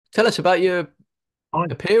Tell us about your Hi,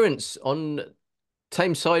 appearance on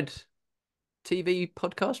Tameside TV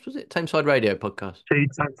podcast, was it? Tameside Radio podcast. T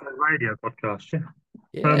Tag Radio podcast.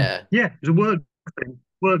 Yeah. Yeah. Yeah, it was a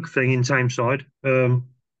work thing in Tameside.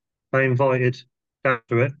 I invited down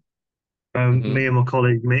to it. Hmm. Me and my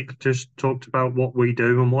colleague Mick just talked about what we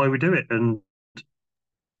do and why we do it. And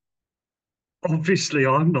obviously,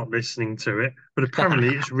 I'm not listening to it, but apparently,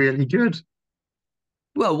 it's really good.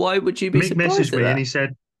 Well, why would you be Mick surprised messaged at me and that? he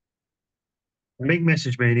said, Mick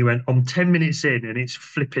messaged me and he went, I'm 10 minutes in and it's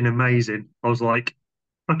flipping amazing. I was like,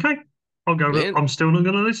 okay, I'll go. Brilliant. I'm still not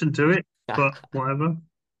going to listen to it, but whatever.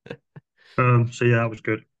 So yeah, that was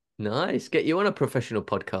good. Nice. Get you on a professional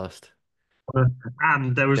podcast. Uh,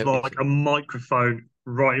 And there was Don't need like to. a microphone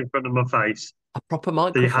right in front of my face A proper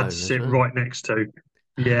that you had to microphone as sit well. right next to.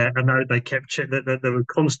 Yeah, and they kept they were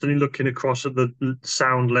constantly looking across at the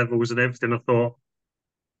sound levels and everything. I thought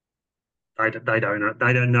they don't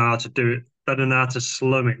know how to do it. They don't know how to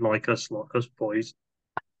slum it like us boys.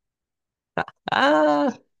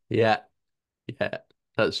 Ah, yeah, yeah.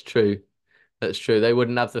 That's true. That's true. They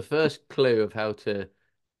wouldn't have the first clue of how to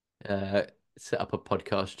uh, set up a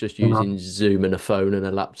podcast just No, using Zoom and a phone and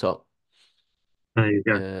a laptop. there you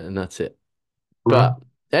go. And that's it. Well,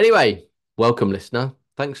 But anyway, welcome, listener.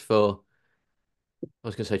 Thanks for, I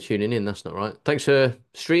was going to say tuning in. That's not right. Thanks for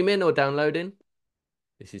streaming or downloading.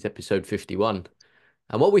 This is episode 51.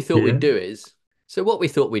 And what we thought we'd yeah. do is, so what we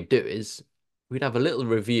thought we'd do is we'd have a little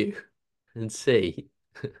review and see.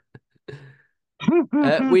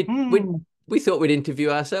 Uh, we we we thought we'd interview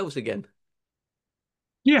ourselves again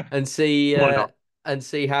Yeah, and see why not?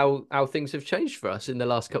 how things have changed for us in the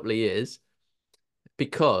last couple of years.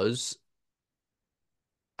 Because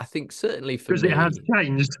I think certainly for Because it has me,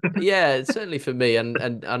 changed. yeah, certainly for me,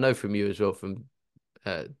 and I know from you as well, from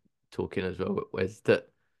uh, talking as well, Wes, that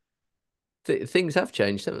things have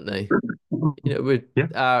changed, haven't they? You know,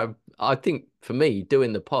 Yeah, I think for me,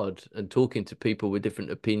 doing the pod and talking to people with different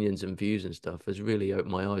opinions and views and stuff has really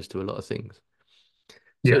opened my eyes to a lot of things. So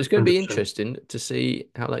yeah, it's going to be 100%. interesting to see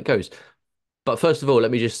how that goes. But first of all, let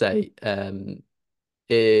me just say,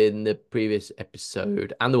 in the previous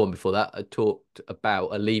episode and the one before that, I talked about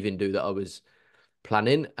a leaving do that I was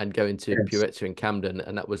planning and going to Yes, Puretta in Camden,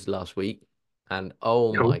 and that was last week. And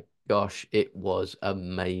oh cool. my gosh, it was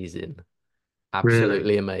amazing. Really.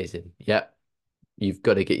 Absolutely amazing. Yeah, you've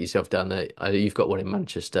got to get yourself down there. You've got one in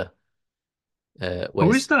Manchester. Oh, is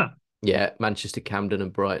Where's that? yeah, Manchester, Camden,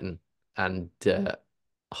 and Brighton, and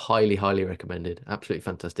highly, highly recommended. Absolutely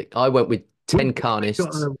fantastic. I went with We've 10 got carnists.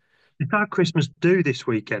 it's our Christmas do this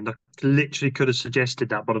weekend. I literally could have suggested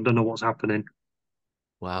that, but I don't know what's happening.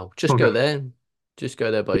 Wow, just go Okay. there. Just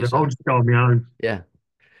go there by Yeah, I'll yourself. just go on my own. Yeah.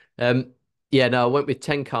 Um, yeah, no, I went with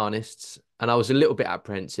 10 carnists, and I was a little bit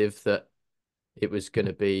apprehensive that it was going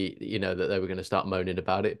to be, that they were going to start moaning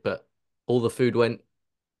about it, but all the food went.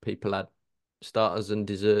 People had starters and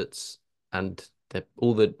desserts, and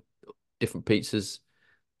all the different pizzas.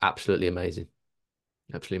 Absolutely amazing.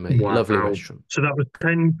 Absolutely amazing. Lovely Wow. restaurant. So that was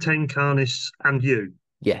ten carnists and you.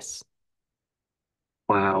 Yes.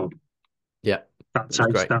 Wow. Yeah. That It was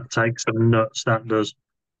takes great. that takes some nuts, that does.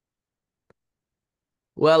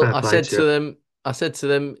 Well, Fair play to you. I said to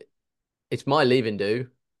them, it's my leaving do,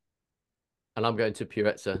 and I'm going to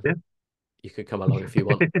Purezza. Yeah. You could come along if you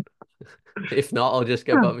want. If not, I'll just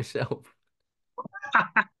go Yeah. by myself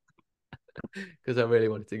because I really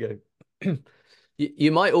wanted to go.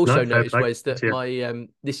 You might No, also fair notice, play Wes, that to you. my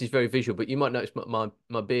this is very visual, but you might notice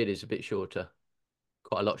my beard is a bit shorter,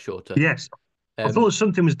 quite a lot shorter. Yes. I Um, thought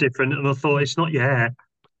something was different and I thought it's not your hair.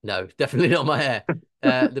 no, definitely not my hair.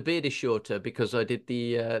 The beard is shorter because I did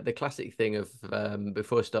the classic thing of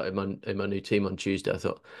before I started my new team on Tuesday. I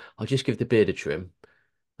thought I'll just give the beard a trim,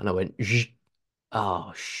 and I went, "Zh."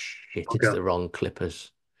 Oh shit, it's Okay. the wrong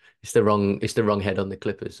clippers. It's the wrong head on the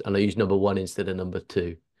clippers, and I used number one instead of number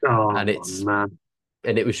two, and Oh it's man.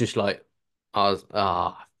 and it was just like I was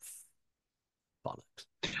bollocks.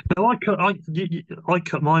 No, I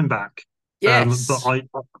cut mine back. But Yes.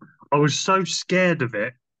 I was so scared of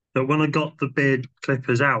it that when I got the beard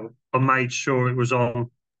clippers out, I made sure it was on.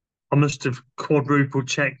 I must have quadruple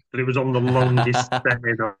checked that it was on the longest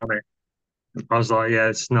setting on it. I was like, yeah,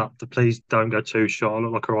 it's not. Please don't go too short. I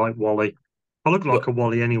look like a right Wally. I look like Well, a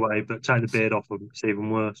Wally anyway, but take the beard off them, it's even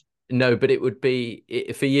worse. no, but it would be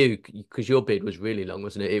for you because your beard was really long,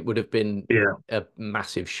 wasn't it? It would have been Yeah, a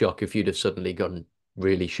massive shock if you'd have suddenly gone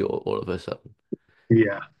really short all of a sudden.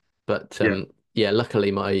 yeah, But yeah, yeah,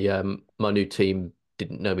 luckily my new team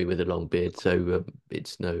didn't know me with a long beard, so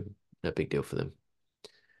it's no big deal for them.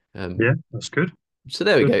 Um, yeah. That's good. so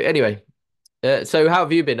there we go. Good. Anyway, So how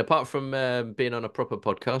have you been? Apart from being on a proper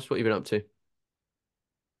podcast, what have you been up to?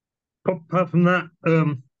 Apart from that,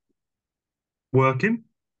 working,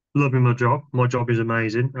 loving my job. My job is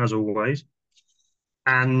amazing as always.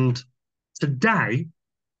 And today,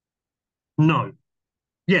 no,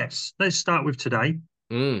 yes. Let's start with today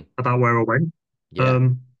Mm, about where I went. yeah.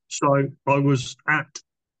 So I was at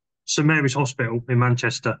St Mary's Hospital in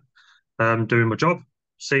Manchester, doing my job,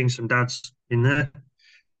 seeing some dads in there,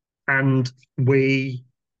 and I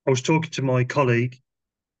was talking to my colleague,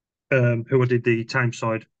 who I did the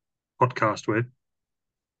Tameside podcast with,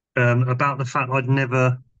 about the fact I've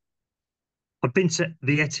been to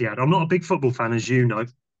the Etihad. I'm not a big football fan, as you know,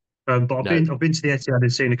 but No. I've been to the Etihad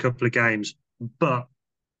and seen a couple of games, but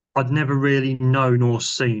I'd never really known or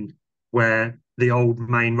seen where the old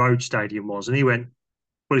main road stadium was. And he went,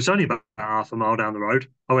 "Well, it's only about half a mile down the road."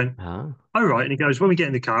 I went, Ah. "Oh, right." And he goes, "When we get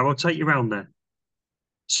in the car, I'll take you around there."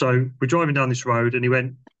 So we're driving down this road, and he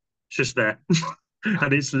went, "It's just there."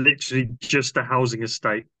 And it's literally just a housing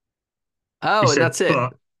estate. He Oh, and said, that's it.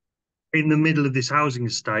 but in the middle of this housing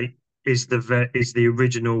estate is the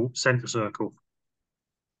original centre circle.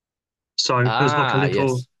 So Ah,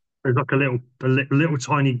 yes. there's like a little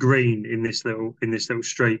tiny green in this little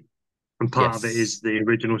street, and part of it is Yes. the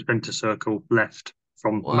original centre circle left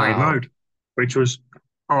from Main Wow. Road, which was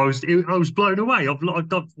I was blown away. I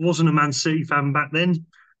wasn't a Man City fan back then,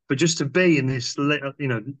 but just to be in this little,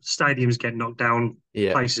 stadiums get knocked down,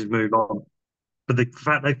 Yeah. places move on. But the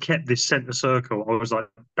fact they've kept this centre circle, I was like,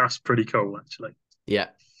 that's pretty cool, actually. Yeah.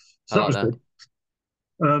 I So that like was that. good.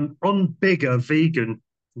 On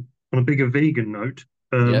on a bigger vegan note,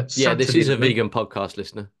 Yeah. Yeah, this Saturday is a night, vegan podcast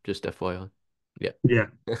listener, just FYI. Yeah. yeah,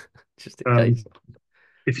 Just in case. um,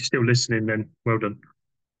 if you're still listening, then well done.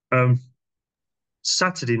 Um,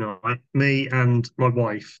 Saturday night, me and my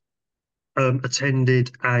wife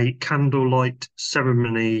attended a candlelight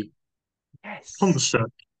ceremony Yes.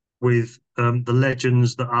 concert with the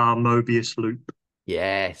legends that are Mobius Loop. We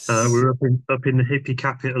Yes. were up in the hippie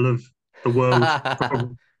capital of the world,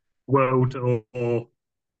 probably world or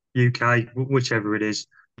UK, whichever it is,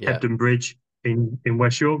 Yeah. Hebden Bridge in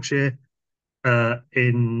West Yorkshire,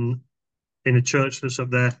 in a church that's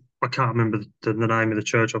up there. I can't remember the name of the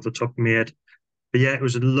church off the top of my head. But yeah, it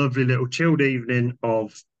was a lovely little chilled evening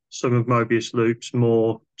of some of Mobius Loop's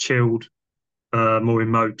more chilled, more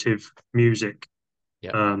emotive music.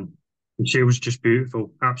 Yeah. Um, and she was just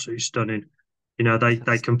beautiful, absolutely stunning. You know, they can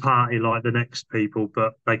Fantastic. party like the next people,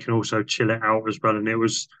 but they can also chill it out as well. And it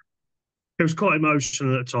was quite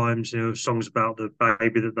emotional at times. You know, songs about the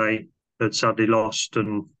baby that they had sadly lost,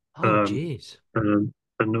 Oh, um, geez. and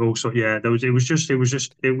also yeah, it was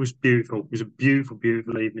beautiful. It was a beautiful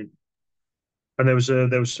evening. And there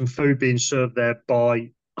was some food being served there by,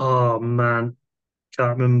 oh man,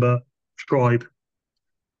 can't remember, Tribe,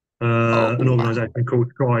 Oh, an wow. organisation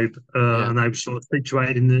called Tribe, Yeah. and they were sort of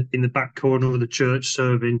situated in the back corner of the church,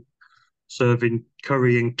 serving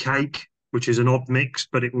curry and cake, which is an odd mix,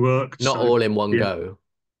 but it worked. Not So all in one yeah, go.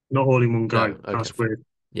 not all in one go. No. Okay, That's fine. weird.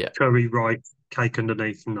 Yeah. Curry, rice, cake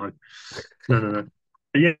underneath. No, no.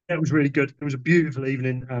 But yeah, it was really good. It was a beautiful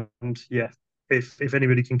evening, and yeah, if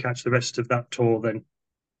anybody can catch the rest of that tour, then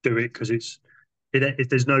do it because if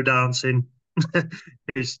there's no dancing,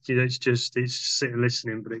 it's sitting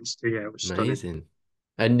listening. But yeah, it was stunning. Amazing.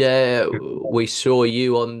 And we saw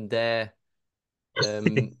you um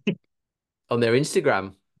on their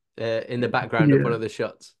Instagram in the background of one Yeah, of the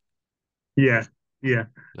shots. yeah, yeah.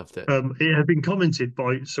 Loved it. It had been commented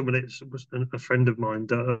by someone that was a friend of mine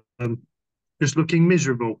that just looking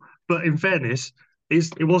miserable. But in fairness,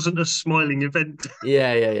 it wasn't a smiling event.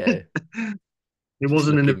 Yeah, yeah, yeah. It Just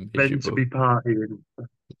wasn't an looking event to miserable. be partying.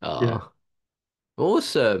 Yeah, Ah,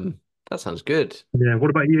 awesome. That sounds good. yeah.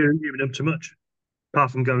 What about you? You been up to much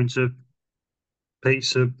apart from going to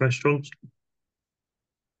pizza restaurants?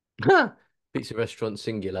 Pizza restaurant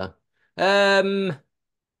singular. Um,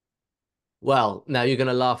 well, now you're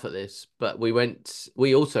gonna laugh at this, but we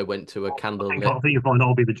also went to a I candlelit think you'll find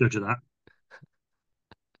I'll be the judge of that.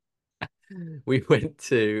 we went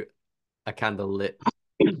to a candlelit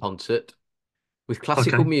concert with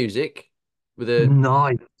classical Okay, music with a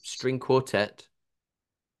nice. string quartet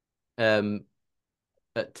um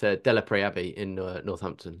at Delaprey Abbey in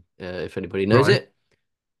Northampton, if anybody knows Right. it.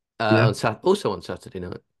 Yeah. Also on Saturday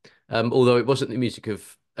night. Although it wasn't the music of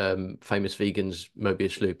famous vegans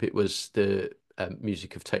Mobius Loop, it was the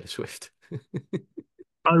music of Taylor Swift,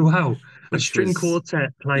 Oh wow, a which string was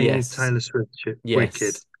quartet playing yes, Taylor Swift shit. Wicked.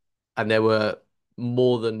 yes. And there were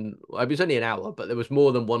more than it was only an hour, but there was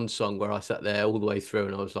more than one song where I sat there all the way through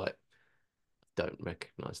and I was like, don't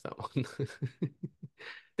recognize that one.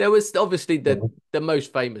 There was obviously the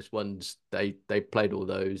most famous ones. They played all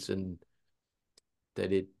those, and they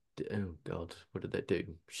did. Oh God, what did they do?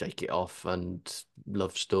 Shake It Off and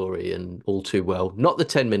Love Story and All Too Well. Not the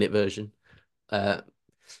 10-minute version. Uh,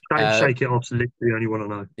 uh, Shake It Off's literally the only one I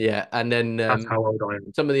know. yeah, and then That's how old I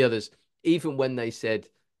am. some of the others, even when they said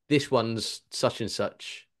this one's such and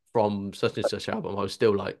such from such and such album, I was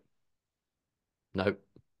still like, no,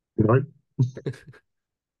 Right?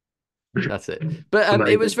 that's it. But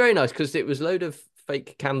it was Amazing. very nice because it was a load of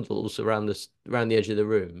fake candles around the edge of the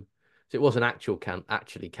room. So it wasn't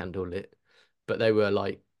actually candle lit, but they were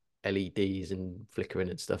like LEDs and flickering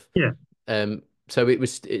and stuff. Yeah, So it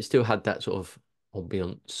still had that sort of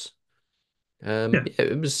ambience. yeah. Yeah,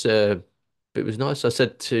 it was nice. I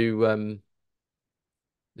said to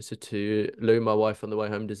Lou, my wife, on the way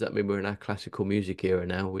home, does that mean we're in our classical music era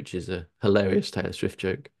now? Which is a hilarious Taylor Swift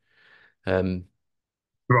joke. Um,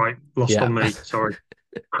 Right. Lost yeah. on me. Sorry.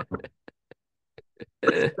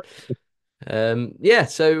 Yeah,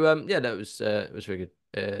 so yeah, that was it was very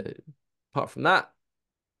good. Apart from that,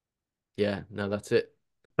 yeah, no, that's it.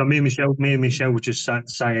 But me and Michelle were just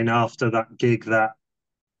saying after that gig that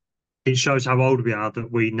it shows how old we are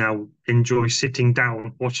that we now enjoy sitting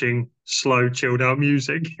down watching slow, chilled out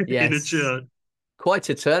music in a Yes, church. quite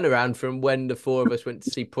a turnaround from when the four of us went to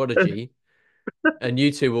see Prodigy, and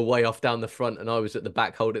you two were way off down the front, and I was at the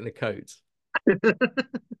back holding the coats.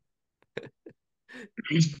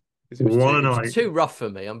 Because What a it was night. too rough for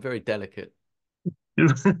me. I'm very delicate.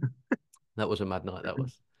 That was a mad night. That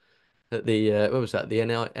was at the what was that? The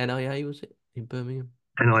NIA was it in Birmingham?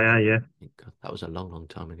 NIA, yeah. God, that was a long, long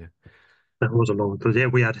time ago. That was a long because yeah,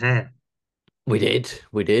 we had hair. We did.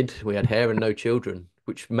 We did. We had hair and no children,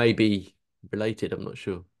 which may be related. I'm not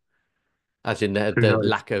sure. As in Who the knows?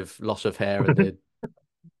 lack of loss of hair and the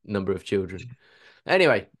number of children.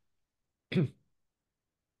 Anyway,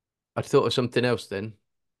 I'd thought of something else then.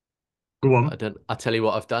 Go I on. don't. I tell you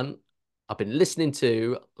what I've done. I've been listening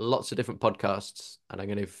to lots of different podcasts, and I'm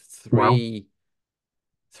going to have Wow.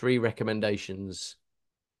 three recommendations.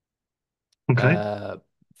 Okay. Uh,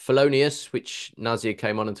 Felonious, which Nazia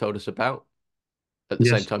came on and told us about. At the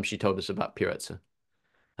same Yes. time, she told us about Purezza.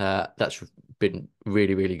 That's been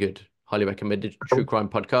really, really good. Highly recommended. True Cool. crime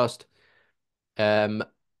podcast. Um,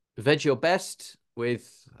 Veg Your Best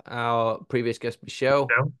with our previous guest Michelle.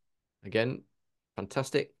 Yeah. Again,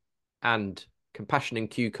 fantastic. And Compassion and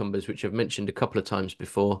Cucumbers, which I've mentioned a couple of times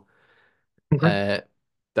before. Okay.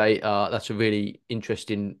 Uh, that's a really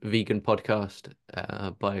interesting vegan podcast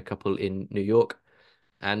by a couple in New York.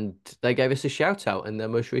 And they gave us a shout out in their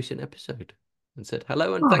most recent episode and said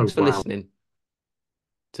hello and Oh thanks for wow. listening.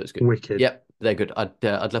 So it's good. Wicked. Yep, they're good.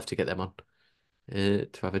 I'd love to get them on to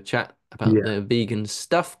have a chat about Yeah. their vegan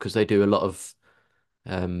stuff because um they do a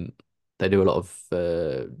lot of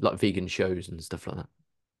like vegan shows and stuff like that.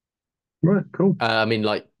 Right. Cool. I mean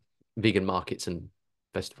like vegan markets and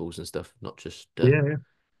festivals and stuff, Yeah. Yeah.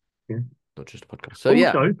 Yeah. not just a podcast. So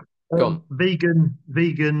yeah, Also, go on. vegan,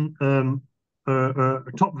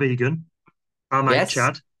 top vegan, our mate Yes.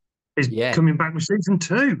 Chad is Yeah. coming back with season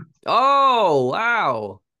two. Oh,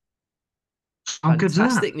 wow. How good's that?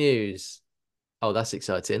 Fantastic news. Oh, that's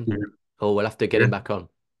exciting. Yeah. Oh, we'll have to get Yeah. him back on.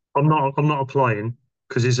 I'm not applying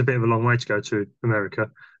because it's a bit of a long way to go to America,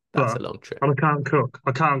 That's a but long trip. and I can't cook.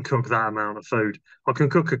 I can't cook that amount of food. I can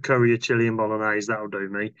cook a curry, a chili, and bolognese. That'll do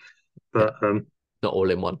me. Yeah, But not all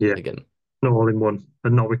in one yeah, again. not all in one,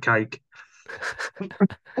 and not with cake.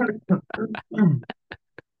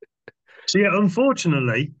 So yeah,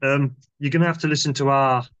 unfortunately, you're going to have to listen to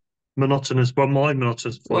my monotonous voice and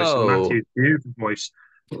Whoa, Matthew's beautiful voice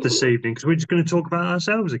this evening because we're just going to talk about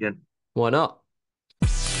ourselves again. why not?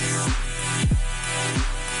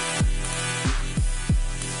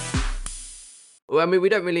 Well, I mean, we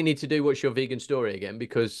don't really need to do what's your vegan story again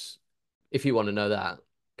because if you want to know that,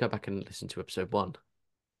 go back and listen to episode 1,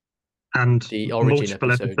 And the origin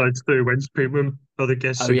multiple episode. episodes through when Spearman other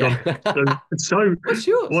guests Oh have gone. So, yeah. so What's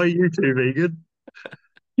why yours? are you two vegan?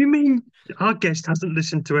 You mean our guest hasn't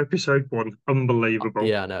listened to episode one? Unbelievable.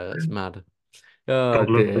 Yeah, I know, that's mad. Oh God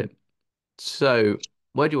love dear. them. So,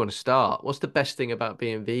 where do you want to start? What's the best thing about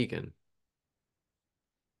being vegan?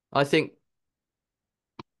 I think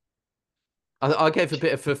I gave a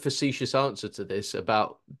bit of a facetious answer to this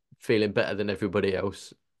about feeling better than everybody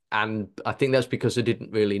else. And I think that's because I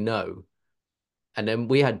didn't really know. And then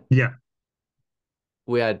Yeah,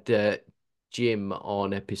 we had Jim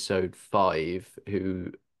on episode 5,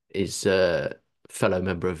 who is a fellow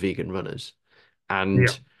member of Vegan Runners. yeah.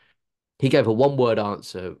 And he gave a one-word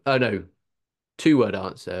answer. Oh no, two-word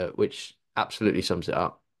answer, which absolutely sums it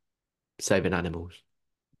up. saving animals.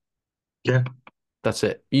 Yeah, That's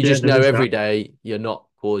it. You yeah, just there know is every that. day you're not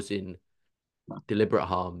causing deliberate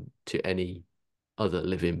harm to any other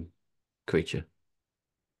living creature.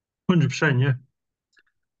 100%. Yeah,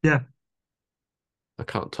 yeah, I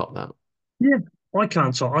can't top that. yeah. I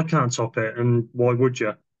can't top it, and why would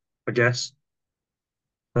you? I guess.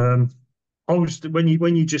 Um, I was when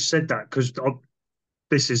you just said that because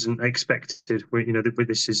this isn't expected. You know,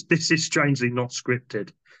 this is strangely not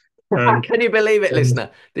scripted. Um, Can you believe it, and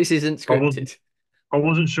listener? This isn't I wasn't scripted. I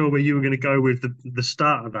wasn't sure where you were going to go with the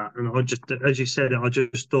start of that, and I just, as you said it, I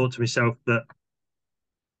just thought to myself that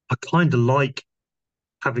I kind of like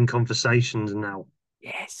having conversations now.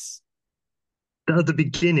 Yes. At the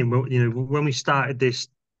beginning, you know, when we started this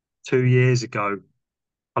 2 years ago,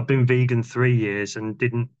 I've been vegan 3 years and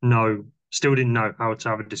still didn't know how to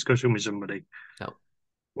have a discussion with somebody. No.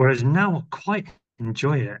 Whereas now I quite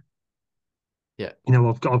enjoy it. Yeah. You know,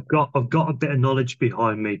 I've got a bit of knowledge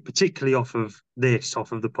behind me, particularly off of the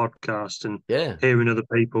podcast and Yeah. hearing other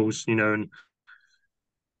people's, you know, and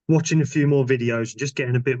watching a few more videos and just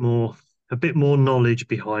getting a bit more knowledge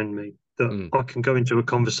behind me that Mm. I can go into a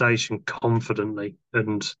conversation confidently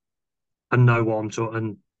and know what I'm talking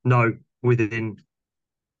and know within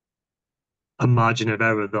a margin of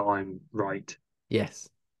error that I'm right. Yes.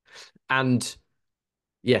 And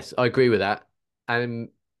yes, I agree with that. And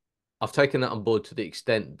I've taken that on board to the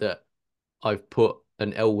extent that I've put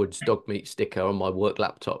an Elwood's dog meat sticker on my work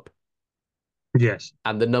laptop. Yes.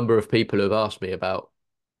 And the number of people who have asked me about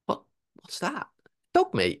what what's that?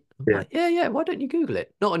 Dog meat. I'm Yeah. like, yeah, yeah, why don't you Google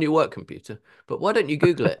it? Not on your work computer, but why don't you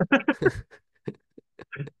Google it?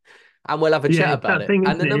 And we'll have a Yeah, chat it's about that it. thing,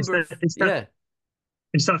 And isn't the it? number of yeah,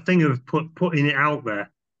 It's that thing of putting it out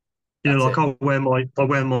there. You know, that's like it. I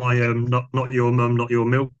wear my not your mum, not your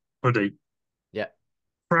milk hoodie, Yeah.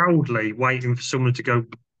 proudly waiting for someone to go,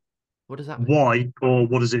 What does that mean? why or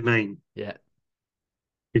what does it mean? Yeah,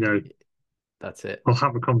 You know, that's it. I'll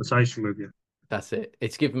have a conversation with you, That's it.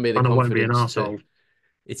 It's given me the and I won't be an confidence to arsehole.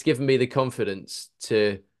 it's given me the confidence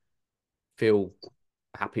to feel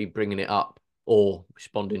happy bringing it up or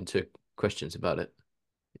responding to questions about it.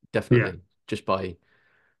 Yeah. Definitely. Just by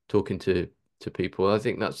talking to people. I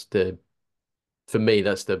think that's the for me,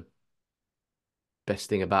 that's the best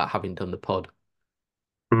thing about having done the pod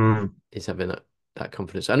Mm. is having that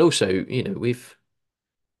confidence. And also, you know, we've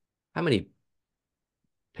how many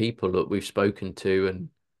people that we've spoken to and,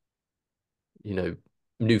 you know,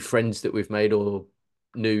 new friends that we've made or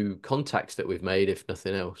new contacts that we've made, if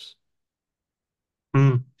nothing else,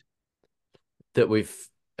 Mm. that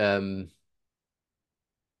um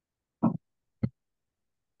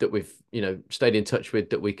we've, you know, stayed in touch with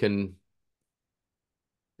that we can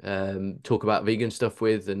talk about vegan stuff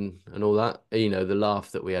with and all that. You know, the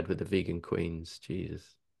laugh that we had with the vegan queens.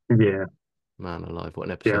 Jesus, Yeah. man alive, what an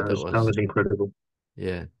Yeah. episode that That was. was incredible.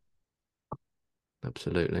 Yeah,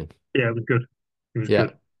 absolutely. Yeah, it was good. It was Yeah. good.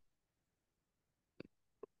 So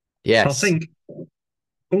I Yes. think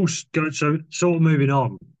also so sort of moving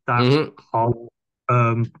on that Hmm. whole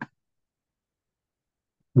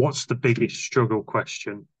what's the biggest struggle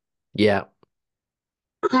question? Yeah.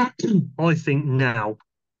 I think now,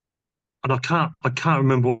 and I can't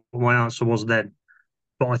remember what my answer was then,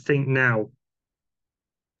 but I think now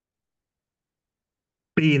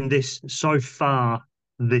being this so far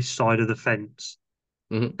this side of the fence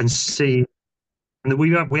Hmm. and seeing and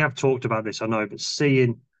we have talked about this, I know, but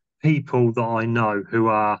seeing people that I know who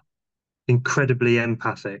are incredibly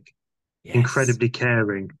empathic, Yes. incredibly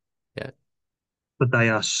caring, Yeah. but they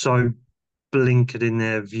are so blinkered in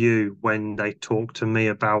their view when they talk to me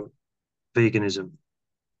about veganism.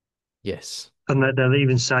 Yes. And they'll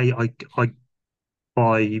even say,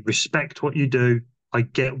 I respect what you do, I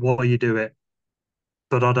get why you do it,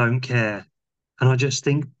 but I don't care. And I just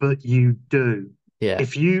think, but you do. Yeah.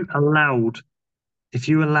 If you allowed, if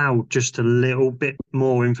you allowed just a little bit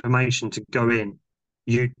more information to go in,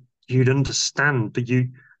 you you'd understand. But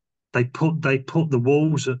they put the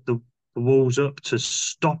walls up to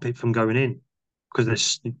stop it from going in because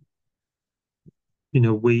there's you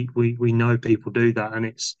know we know people do that and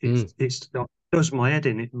Mm. it does my head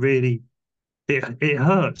in. It really it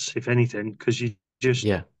hurts if anything because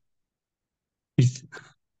Yeah. you,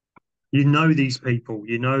 you know these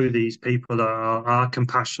people are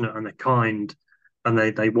compassionate and they're kind and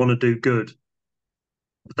they want to do good,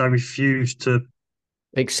 but they refuse to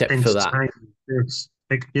Except for that. entertain this.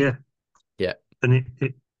 Like, yeah, Yeah. and it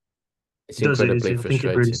It's does it. incredibly I think it's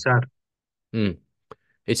really frustrating. sad. Mm.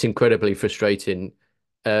 It's incredibly frustrating.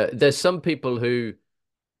 There's some people who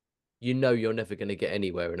you know you're never going to get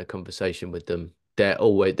anywhere in a conversation with them. They're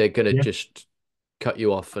going to Yeah, just cut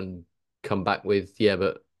you off and come back with, yeah,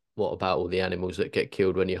 but what about all the animals that get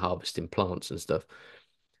killed when you're harvesting plants and stuff?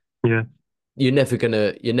 Yeah. You're never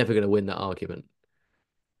gonna win that argument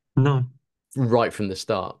No. right from the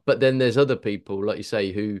start. But then there's other people, like you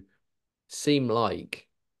say, who seem like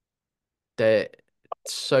they're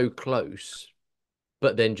so close,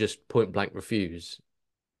 but then just point blank refuse.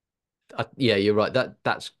 Yeah, you're right.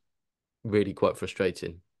 That's really quite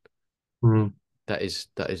frustrating. Mm. That is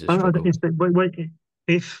a Is struggle. that,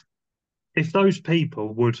 if if those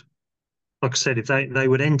people would, like I said, if they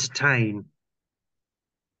would entertain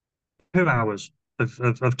 2 hours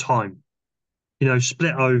of time,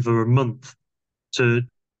 split over a month to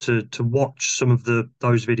to watch some of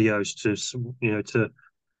those videos, to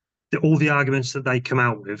all the arguments that they come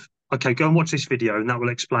out with. Okay, go and watch this video, and that will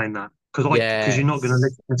explain that. Because you're not going to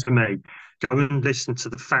Yes. listen to me. Go and listen to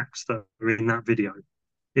the facts that are in that video.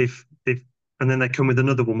 If and then they come with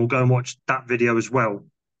another one, we'll go and watch that video as well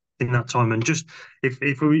in that time. And just if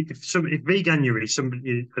veganuary,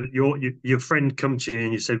 somebody your friend come to you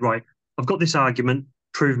and you said, right, I've got this argument,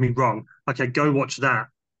 prove me wrong. Okay, go watch that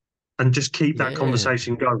and just keep that Yeah.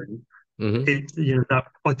 conversation going. Hmm. That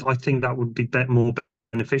I think that would be more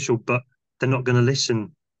beneficial, but they're not going to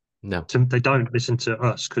listen No. they don't listen to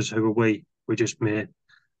us because who are we? We're just mere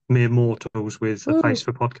mortals with a face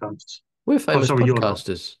Well, for podcasts. we're Oh, famous sorry, you're not.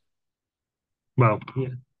 podcasters. Well, yeah.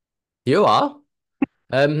 You are.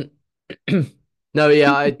 Um, no,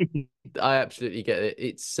 yeah, I absolutely get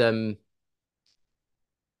it.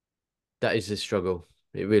 That is a struggle.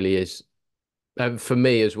 It really is. For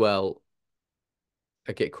me as well,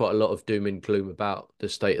 I get quite a lot of doom and gloom about the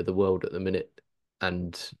state of the world at the minute.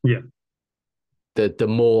 And Yeah, the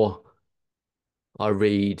more I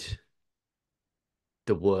read,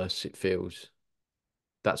 the worse it feels.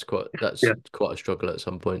 That's yeah, quite a struggle at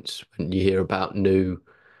some points when you hear about new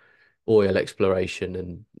oil exploration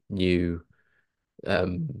and new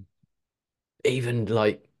um even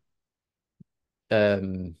like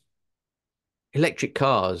um electric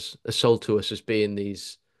cars are sold to us as being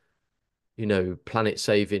these, planet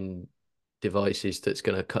saving devices that's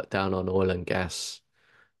going to cut down on oil and gas.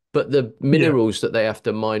 But the yeah. minerals that they have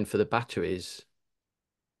to mine for the batteries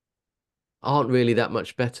aren't really that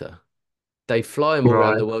much better. They fly them all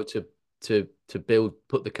around Right. the world to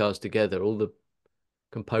put the cars together. All the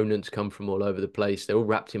components come from all over the place. They're all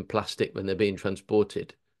wrapped in plastic when they're being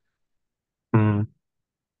transported. Mm,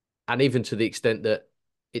 And even to the extent that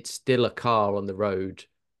it's still a car on the road,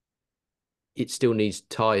 it still needs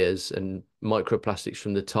tires, and microplastics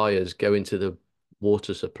from the tires go into the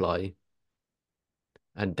water supply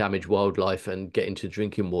and damage wildlife and get into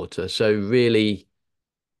drinking water. So really,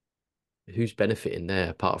 who's benefiting there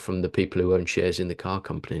apart from the people who own shares in the car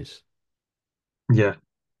companies? yeah,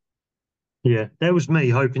 yeah. There was me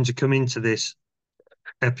hoping to come into this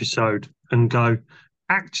episode and go,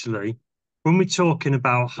 actually, when we're talking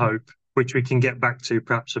about hope, which we can get back to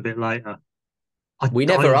perhaps a bit later, I, We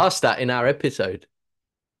never I asked that in our episode,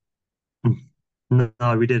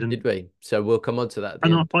 no, we didn't. did we? So we'll come on to that at the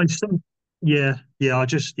And end. I still, yeah, yeah. I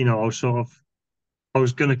just, I was I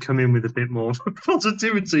was going to come in with a bit more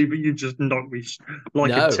positivity, but you just knocked me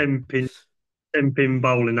like a No, 10 pin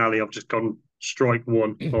bowling alley. I've just gone strike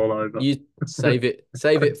one all over. you save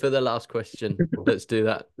it for the last question. Let's do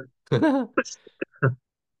that.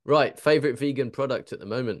 Right, favorite vegan product at the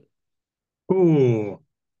moment. Oh,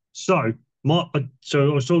 so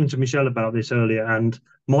so I was talking to Michelle about this earlier, and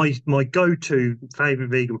my go-to favorite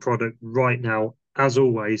vegan product right now, as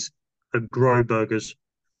always, are Grow Burgers.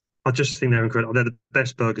 I just think they're incredible. They're the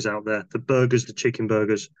best burgers out there. The burgers, the chicken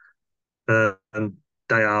burgers, um,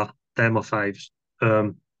 they're my faves.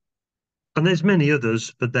 And there's many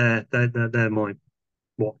others, but they're my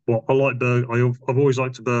what I like. Burger. I've always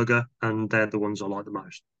liked a burger, and they're the ones I like the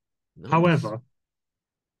most. Nice. However,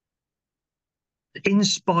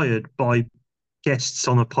 inspired by guests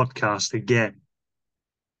on a podcast again,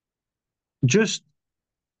 just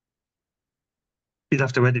you'd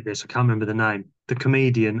have to edit this. I can't remember the name. The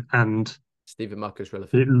comedian and Stephen Marcus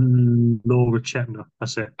Relaford. Laura Chetner.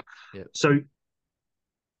 That's it. Yeah. So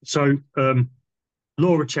so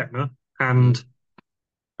Laura Chetner Mm. and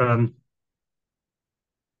um,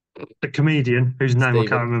 the comedian whose name I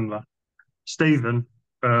can't Stephen.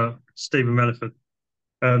 remember, Stephen Relaford.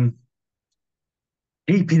 Um,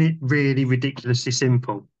 Keeping it really ridiculously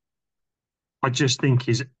simple, I just think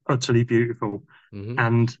is utterly beautiful. Hmm.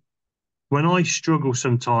 And when I struggle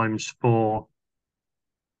sometimes for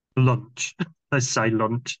lunch, let's say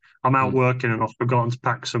lunch, I'm out Mm. working and I've forgotten to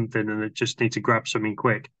pack something and I just need to grab something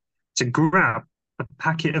quick. To grab a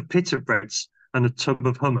packet of pita breads and a tub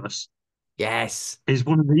of hummus Yes. is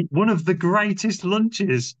one of the greatest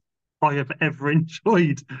lunches. I have ever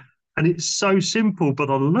enjoyed. And it's so simple, but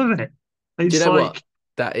I love it. Do you It's know what? like,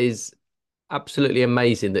 That is absolutely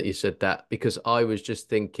amazing that you said that because I was just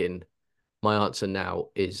thinking my answer now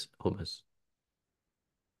is hummus.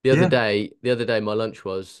 yeah, The other day, my lunch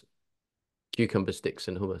was cucumber sticks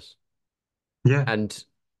and hummus. yeah, And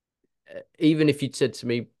even if you'd said to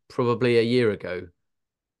me probably a year ago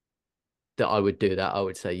that I would do that, I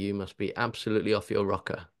would say you must be absolutely off your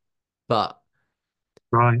rocker. But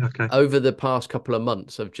right, okay. over the past couple of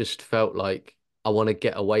months, I've just felt like I want to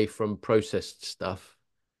get away from processed stuff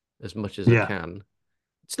as much as I Yeah, can.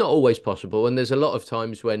 It's not always possible, and there's a lot of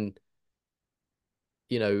times when,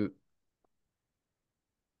 you know,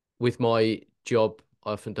 with my job,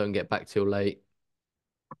 I often don't get back till late.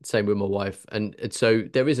 Same with my wife, and so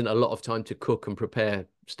there isn't a lot of time to cook and prepare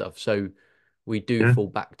stuff. So we do yeah. fall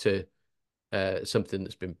back to something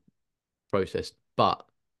that's been processed. But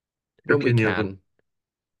when Cook we in the oven. can,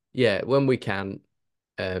 yeah, when we can,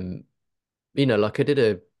 um, like I did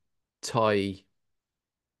a Thai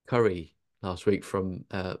curry last week from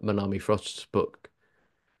Manami Frost's book.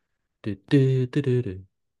 Du, du, du, du, du.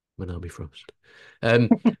 Manami Frost. I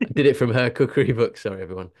did it from her cookery book. Sorry,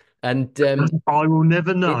 everyone. And I will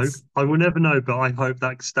never know. it's I will never know, but I hope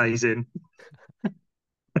that stays in.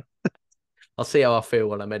 I'll see how I feel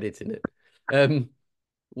when I'm editing it. Um,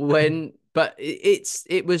 but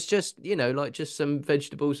it was just like just some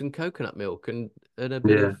vegetables and coconut milk and a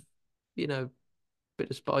bit Yeah, of bit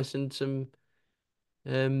of spice and some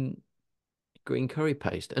um green curry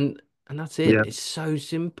paste and that's it. yeah, It's so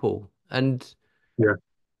simple and yeah.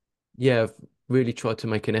 yeah, I've really tried to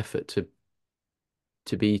make an effort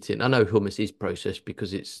to be eating. I know hummus is processed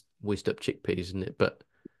because it's whizzed up chickpeas, isn't it? But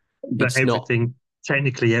But it's not.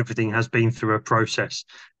 technically, everything has been through a process.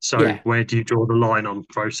 So Yeah, where do you draw the line on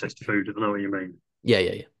processed food? I know what you mean.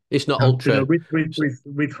 yeah. It's not ultra. With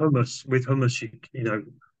hummus,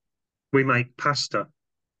 we make pasta,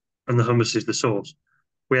 and the hummus is the sauce.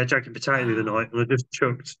 We had jacket potato the other Wow. night, and I just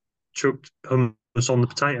chucked hummus on the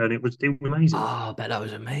potato, and it was amazing. Oh, I bet that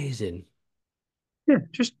was amazing. Yeah,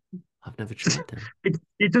 just I've never tried that.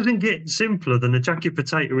 it doesn't get simpler than a jacket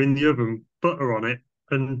potato in the oven, butter on it,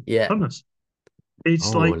 and Yeah. hummus.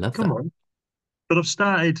 It's Oh, I like, love come that. on. But I've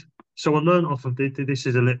started. So I learned off of this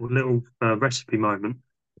is a little recipe moment,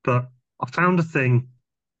 but I found a thing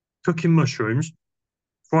cooking mushrooms,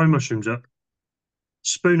 fry mushrooms up,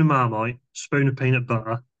 spoon of Marmite, spoon of peanut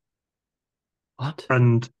butter, What?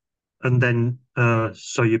 and then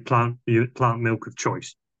so your plant milk of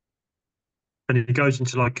choice, and it goes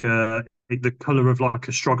into like the color of like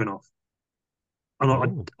a stroganoff. And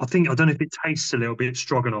Oh, I don't know if it tastes a little bit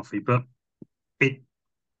stroganoffy, but it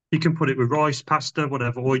you can put it with rice, pasta,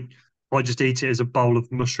 whatever, or I just eat it as a bowl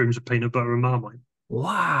of mushrooms with peanut butter and Marmite,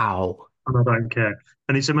 wow. and I don't care,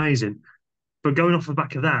 and it's amazing. But going off the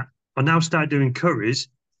back of that, I now start doing curries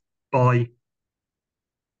by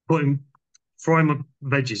putting frying my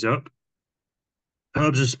veggies up,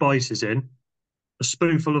 herbs and spices in, a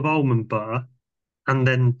spoonful of almond butter, and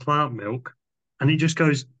then plant milk, and it just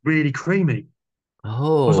goes really creamy.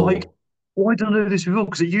 I was like, Oh, why don't I do this before?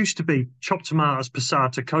 Because it used to be chopped tomatoes,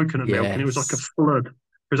 passata, coconut milk, and it was like a yes. flood. It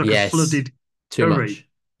was like a Yes. flooded Too curry. much.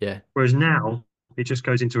 Yeah. Whereas now it just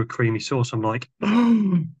goes into a creamy sauce. I'm like,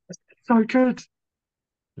 oh, it's so good.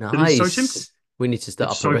 And it's so simple. Nice. We need to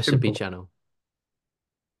start It's up a so recipe simple. channel.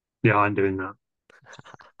 Yeah, I'm doing that.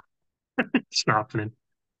 It's not happening.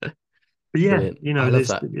 But yeah, Brilliant. I love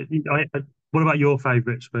that. what about your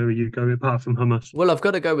favourites? Where are you going apart from hummus? Well, I've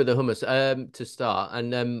got to go with the hummus to start,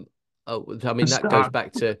 and I mean that goes Start.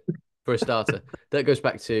 back to for a starter. That goes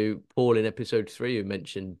back to Paul in episode 3 who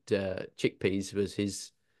mentioned chickpeas was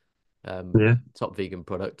his Yeah. top vegan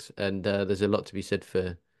product, and there's a lot to be said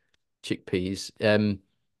for chickpeas.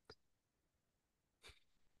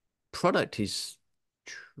 Product is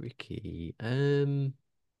tricky.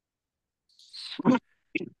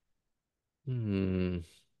 Hmm.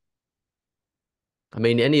 I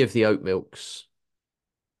mean, any of the oat milks.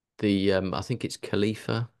 The I think it's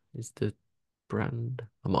Khalifa is the brand.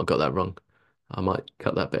 I might have got that wrong. I might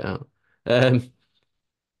cut that bit out. Um,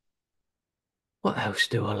 what else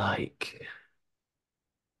do I like?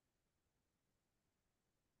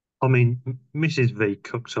 I mean, Mrs. V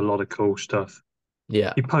cooks a lot of cool stuff.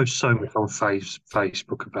 Yeah, You post so much on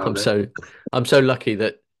Facebook I'm about it. so I'm so lucky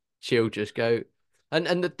that she'll just go.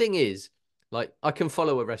 And the thing is, like, I can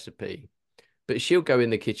follow a recipe, but she'll go in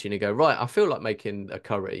the kitchen and go, right, I feel like making a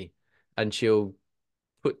curry, and she'll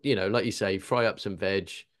put, like you say, fry up some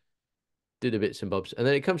veg, do the bits and bobs, and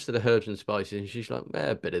then it comes to the herbs and spices, and she's like,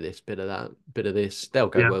 a bit of this, bit of that, bit of this. They'll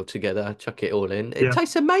go Yeah, well together. Chuck it all in. It yeah,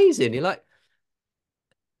 tastes amazing. You're like,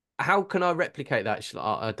 how can I replicate that? She's like,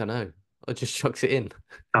 I don't know. I just chucks it in.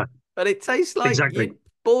 No, But it tastes like exactly. you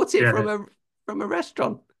bought it Yeah, from a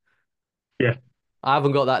restaurant. yeah. I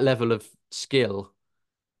haven't got that level of skill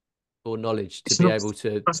or knowledge to It's be not. able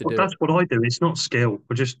to That's what do it. I do. It's not skill.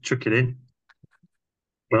 I just chuck it in.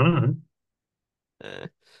 I don't know. Uh,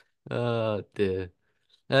 oh dear.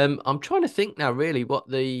 I'm trying to think now, really,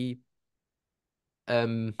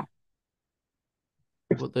 um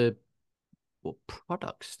what the what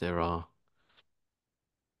products there are.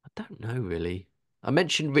 I don't know really. I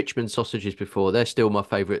mentioned Richmond sausages before. They're still my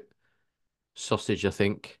favourite sausage, I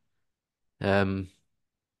think. Um,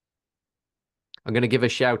 I'm going to give a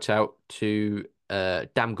shout out to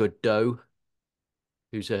Damn Good Dough,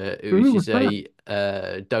 which What's is that?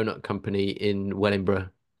 a donut company in Wellingborough,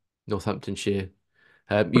 Northamptonshire.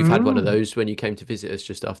 You've had one of Oh, those when you came to visit us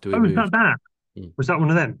just after we oh, is that moved. that? Mm. Was that one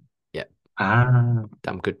of them? Yeah, Ah,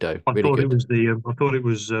 Damn Good Dough, I really thought it good. was I thought it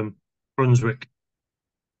was Brunswick.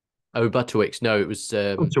 Oh, Butterwicks. No, it was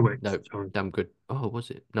Brunswick. no Sorry. Damn Good. Oh, was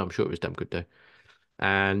it? No, I'm sure it was Damn Good Dough.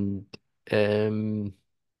 And um,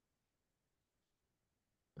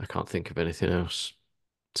 I can't think of anything else.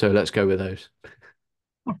 So let's go with those.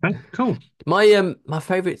 Okay, cool. My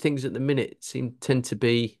favorite things at the minute tend to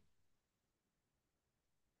be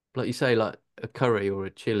like you say, like a curry or a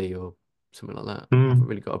chili or something like that. I haven't Mm,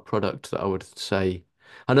 really got a product that I would say.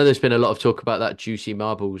 I know there's been a lot of talk about that juicy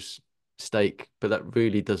marbles steak, but that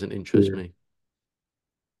really doesn't interest yeah. me.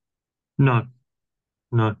 No,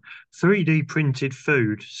 no. 3D printed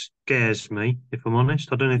food scares me, if I'm honest.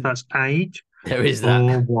 I don't know if that's age There is or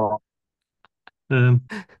that. what. Um,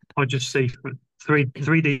 I just see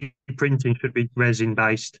 3D printing should be resin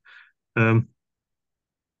based um,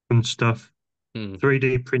 and stuff. Hmm.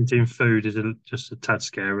 3D printing food is just a tad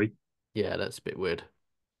scary. Yeah, that's a bit weird.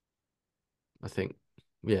 I think.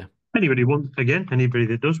 Yeah. Anybody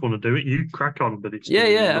that does want to do it, you crack on, but it's Yeah,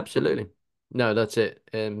 definitely yeah, not for me. absolutely. No, that's it.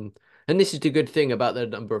 And this is the good thing about the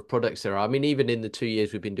number of products there are. I mean, even in the 2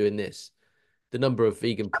 years we've been doing this, the number of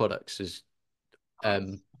vegan products has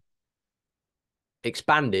um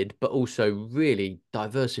expanded, but also really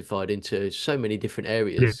diversified into so many different Yeah,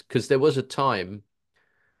 areas. Because there was a time,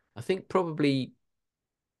 I think probably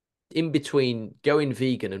in between going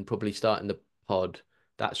vegan and probably starting the pod,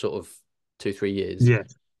 that sort of 2, 3 years, yeah,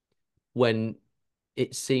 when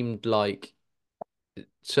it seemed like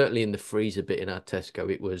certainly in the freezer bit in our Tesco,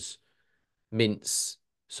 it was mince,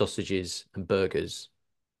 sausages, and burgers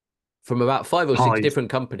from about five or six pies. different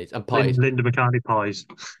companies and pies. Linda McCartney pies.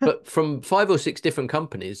 But from five or six different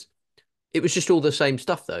companies, it was just all the same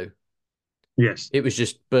stuff though. Yes. It was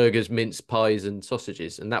just burgers, mince pies, and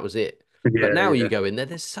sausages, and that was it. But Yeah, now you yeah, go in there,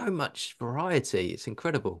 there's so much variety. It's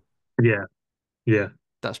incredible. yeah, yeah,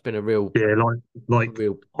 That's been yeah. a Like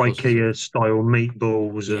real positive. IKEA style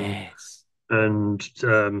meatballs Yes. and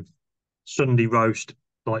Sunday roast,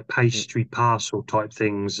 like Mm. pastry parcel type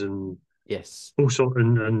things, and Yes. also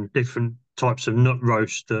and different types of nut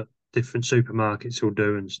roast that different supermarkets will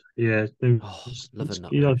do and stuff. Yeah, Oh, love a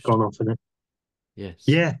nut you have roast. gone off in it. Yes.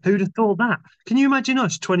 Yeah, who'd have thought that? Can you imagine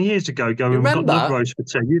us 20 years ago You going, we've got nut remember roast for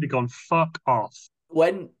tea? You'd have gone, fuck off.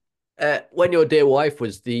 when when your dear wife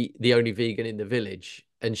was the only vegan in the village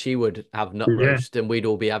and she would have nut Yeah, roast and we'd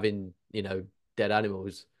all be having, dead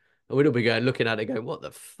animals. And we'd all be looking at it going, what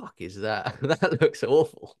the fuck is that? That looks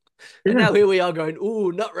awful. And yeah, now here we are going,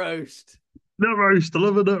 ooh, nut roast. nut roast. I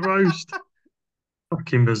love a nut roast.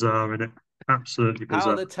 Fucking bizarre, isn't it? Absolutely How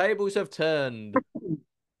bizarre. the tables have turned.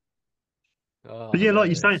 Oh, But yeah, like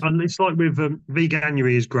you say, hilarious. and it's like with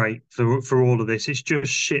veganuary is great for all of this. It's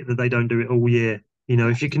just shit that they don't do it all year. You know,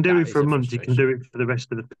 if you can do That it for is a a month, you can do frustration. it for the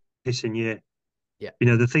rest of the pissing year. Yeah. You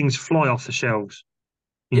know, the things fly off the shelves.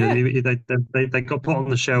 You know, Yeah. they got put on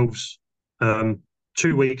the shelves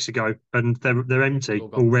 2 weeks ago, and they're empty All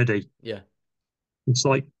gone. already. Yeah. It's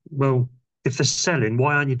like, well, if they're selling,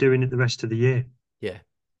 why aren't you doing it the rest of the year? Yeah.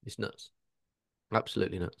 It's nuts.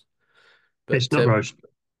 Absolutely nuts. It's But not roast.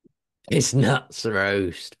 it's nuts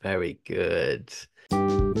roast. Very good.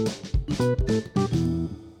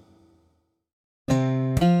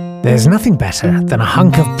 There's nothing better than a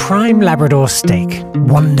hunk of prime Labrador steak,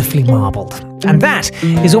 wonderfully marbled. And that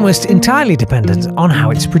is almost entirely dependent on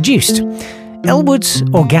how it's produced. Elwood's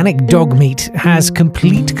Organic Dog Meat has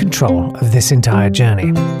complete control of this entire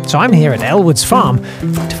journey. So I'm here at Elwood's farm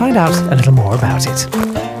to find out a little more about it.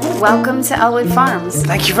 Welcome to Elwood Farms.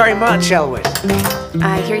 Thank you very much, Elwood.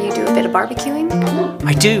 I hear you do a bit of barbecuing.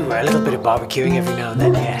 I do a little bit of barbecuing every now and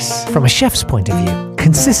then, yes. From a chef's point of view,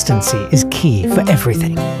 consistency is key for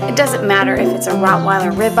everything. It doesn't matter if it's a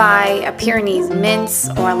Rottweiler ribeye, a Pyrenees mince,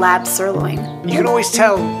 or a Lab sirloin. You can always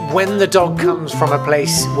tell when the dog comes from a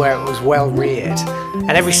place where it was well reared,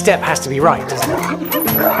 and every step has to be right, doesn't it?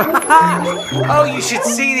 Oh, you should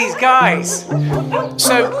see these guys.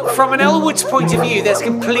 So, from an Elwood's point of view, there's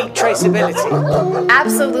complete traceability.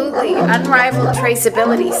 Absolutely, unrivaled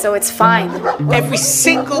traceability, so it's fine. Every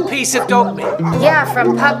single piece of dog meat. Yeah,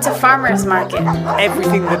 from pup to farmer's market.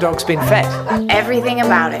 Everything the dog's been fed. Everything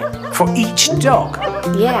about it. For each dog.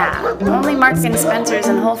 Yeah, only Marks and Spencer's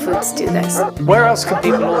and Whole Foods do this. Where else can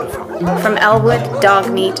people order from? From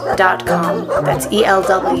elwooddogmeat.com. That's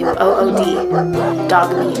ELWOOD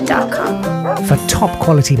dogmeat.com. For top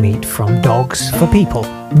quality meat from dogs for people,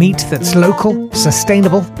 meat that's local,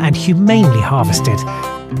 sustainable, and humanely harvested,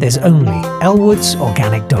 there's only Elwood's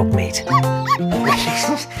Organic Dog Meat.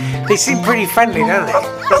 They seem pretty friendly, don't they?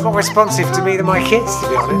 They're more responsive to me than my kids, to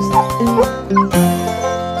be honest.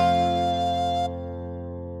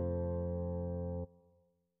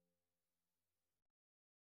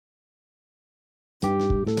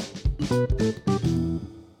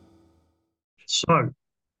 So,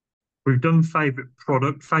 we've done favourite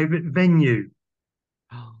product, favourite venue.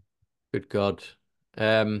 Good God.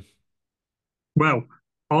 Well,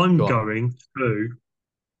 I'm Go on. going to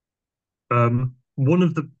one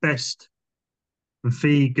of the best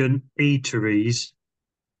vegan eateries.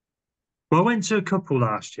 Well, I went to a couple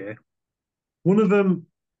last year. One of them,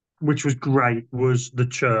 which was great, was the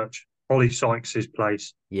church, Ollie Sykes's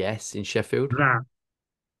place. Yes, in Sheffield. That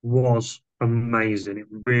was amazing. It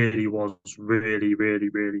really was really, really,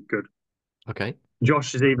 really good. Okay.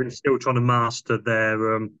 Josh is even still trying to master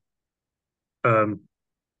their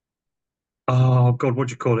oh God, what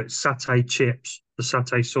do you call it? Satay chips. The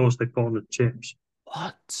satay sauce they put on the chips.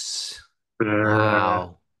 What? Uh,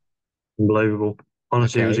 Wow. Unbelievable.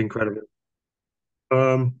 Honestly, it was Okay. incredible.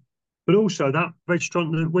 But also that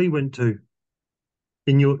restaurant that we went to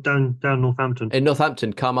in down Northampton. In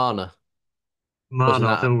Northampton, Carmana. Man, I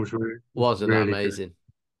that- thought it was really, Wasn't that really good. amazing?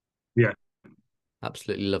 Yeah.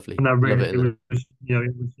 Absolutely lovely. And that Love really, it. it was,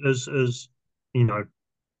 it was as the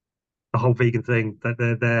whole vegan thing that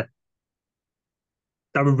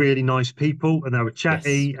they were really nice people and they were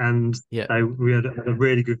chatty and Yeah. we had a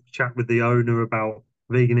really good chat with the owner about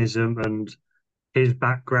veganism and his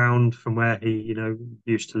background from where he,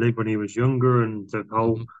 used to live when he was younger and the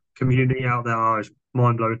whole Mhm. community out there is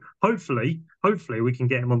mind blowing. Hopefully we can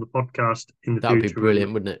get him on the podcast in the That would be future brilliant,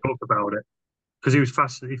 and wouldn't it? talk about it because he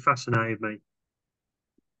fascinated me.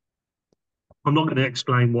 I'm not going to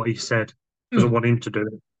explain what he said because I want him to do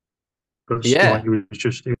it. But Yeah. it was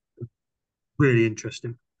just really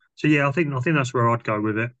interesting. So yeah, I think that's where I'd go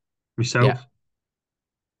with it myself. Yeah.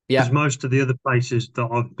 Because most of the other places that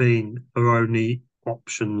I've been are only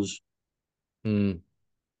options. Mm.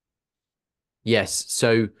 Yes.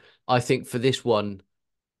 So I think for this one,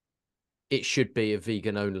 it should be a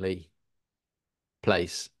vegan only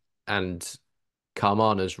place. And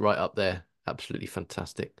Carmana's right up there. Absolutely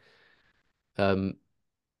fantastic.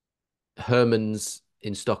 Herman's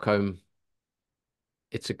in Stockholm.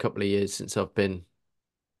 It's a couple of years since I've been.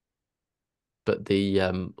 But the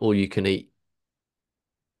all you can eat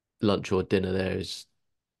lunch or dinner there is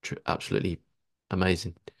absolutely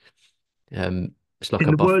amazing. It's like In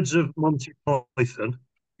a the buffet. words of Monty Python,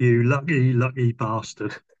 you lucky, lucky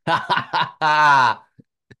bastard.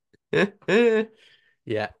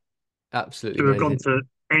 Yeah, absolutely To have gone amazing.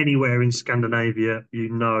 to anywhere in Scandinavia,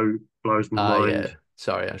 blows my mind. Yeah.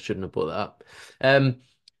 Sorry, I shouldn't have brought that up. Um,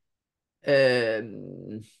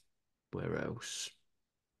 where else?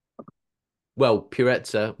 Well,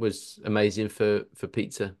 Purezza was amazing for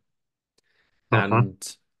pizza,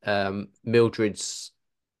 and Mildred's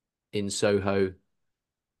in Soho.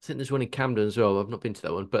 I think there's one in Camden as well. I've not been to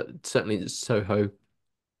that one, but certainly Soho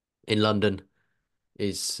in London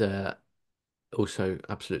is also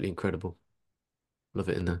absolutely incredible. Love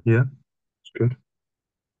it in there. Yeah, it's good.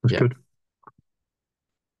 That's Yeah. good.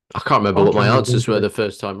 I can't remember I what my can't answers remember. were the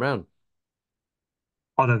first time round.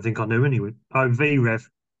 I don't think I knew anyone. Oh, VREV.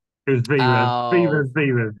 It was VREV. Oh,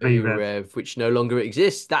 VREV. Rev, which no longer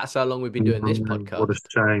exists. That's how long we've been doing this What a podcast.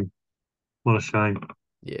 shame. What a shame.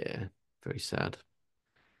 Yeah, very sad.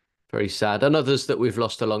 Very sad. And others that we've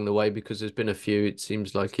lost along the way because there's been a few. It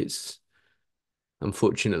seems like it's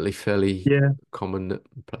unfortunately fairly common that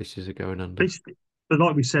places are going under. But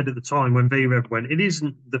like we said at the time when VREV went, it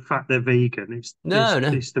isn't the fact they're vegan. It's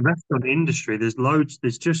the restaurant industry. There's loads.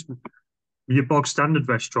 There's just your bog standard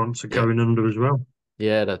restaurants are going under as well.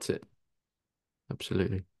 Yeah, that's it.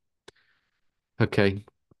 Absolutely. Okay.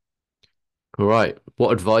 All right.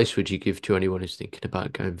 What advice would you give to anyone who's thinking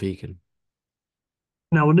about going vegan?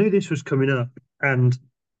 Now, I knew this was coming up, and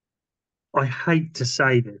I hate to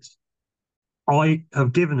say this. I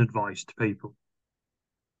have given advice to people.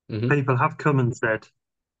 Hmm. People have come and said,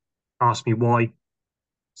 asked me why,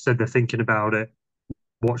 said they're thinking about it.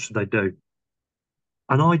 What should they do?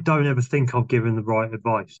 And I don't ever think I've given the right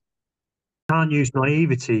advice. Can't use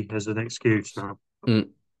naivety as an excuse now.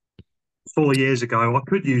 Mm, 4 years ago, I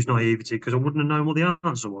could use naivety because I wouldn't have known what the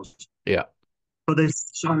answer was. yeah. But there's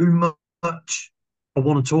so much I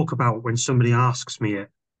want to talk about when somebody asks me it.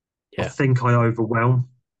 I Yeah. think I overwhelm.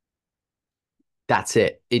 That's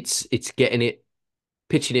it. It's getting it,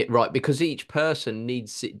 pitching it right because each person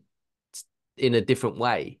needs it in a different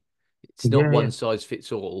way. It's not Yeah, one yeah, size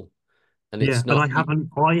fits all, and yeah. it's And not.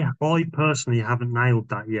 I personally haven't nailed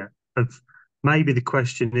that yet. Of maybe the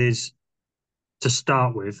question is to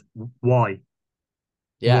start with, why?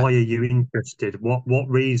 Yeah. Why are you interested? What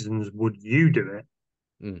reasons would you do it?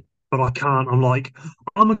 Mm. But I can't. I'm like,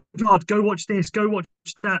 oh my God, go watch this, go watch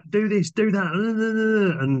that, do this, do that.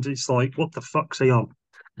 And it's like, what the fuck's he on?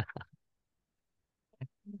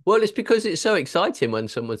 Well, it's because it's so exciting when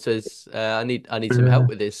someone says, I need some help Yeah,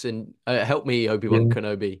 with this, and help me, Obi-Wan yeah,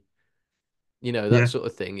 Kenobi. That yeah. sort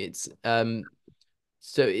of thing.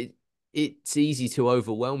 So it's easy to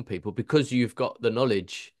overwhelm people because you've got the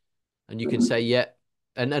knowledge, and you can say, yeah,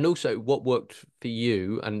 and also what worked for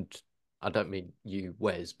you, and I don't mean you,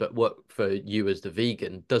 Wes, but work for you as the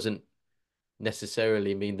vegan doesn't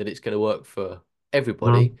necessarily mean that it's going to work for No,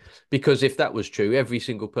 everybody. Because if that was true, every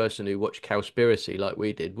single person who watched Cowspiracy like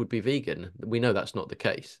we did would be vegan. We know that's not the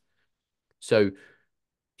case. So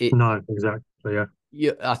it, no, exactly. Yeah.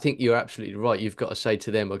 I think you're absolutely right. You've got to say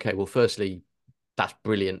to them, okay, well, firstly, that's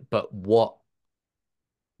brilliant, but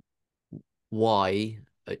why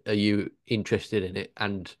are you interested in it?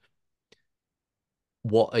 And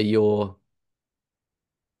what are your,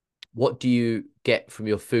 what do you get from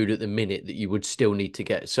your food at the minute that you would still need to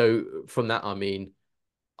get? So from that, I mean,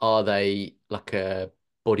 are they like a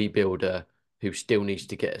bodybuilder who still needs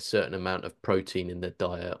to get a certain amount of protein in their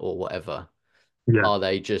diet or whatever? Yeah. Are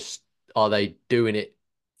they just are they doing it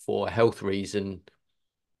for a health reason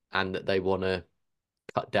and that they want to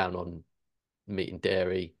cut down on meat and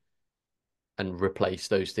dairy and replace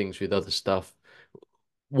those things with other stuff?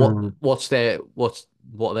 Mm, What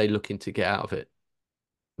are they looking to get out of it?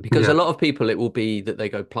 Because a yeah. lot of people it will be that they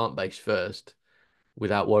go plant-based first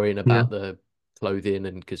without worrying Yeah. about the clothing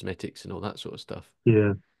and cosmetics and all that sort of stuff.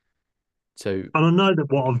 Yeah. So And I know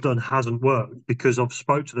that what I've done hasn't worked because I've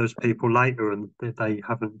spoke to those people later and they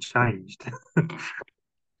haven't changed.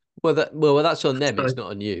 well, that's on them. It's So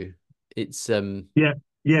not on you. It's yeah,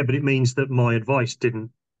 yeah, but it means that my advice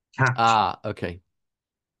didn't catch. okay.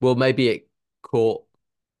 Well, maybe it caught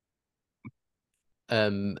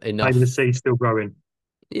Maybe the enough. seed's still growing.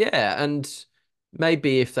 Yeah, and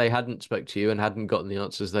maybe if they hadn't spoke to you and hadn't gotten the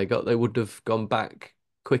answers they got, they would have gone back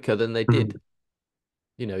quicker than they Mm, did.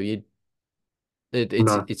 You it's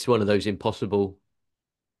no. it's one of those impossible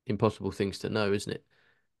things to know, isn't it?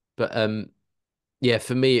 But yeah,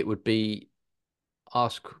 for me it would be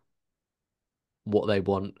ask what they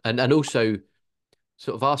want and also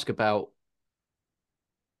sort of ask about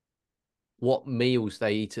what meals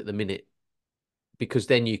they eat at the minute because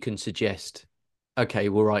then you can suggest, okay,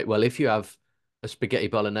 well, right, well, if you have a spaghetti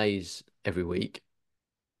bolognese every week,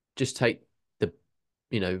 just take the,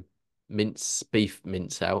 you know, beef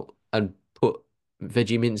mince out and put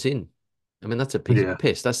veggie mince in. I mean, that's a piece of Yeah,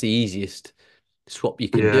 piss. That's the easiest swap you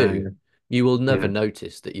can yeah, do. yeah, You will never yeah.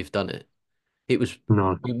 notice that you've done it. It was,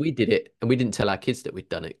 No, we did it and we didn't tell our kids that we'd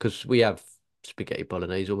done it because we have spaghetti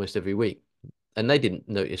bolognese almost every week. And they didn't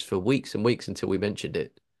notice for weeks and weeks until we mentioned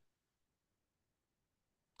it.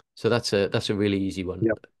 So that's a really easy one.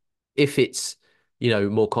 yeah, If it's,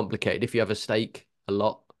 more complicated, if you have a steak a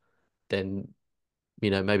lot, then,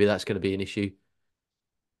 maybe that's going to be an issue.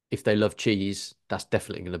 If they love cheese, that's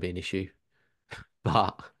definitely going to be an issue.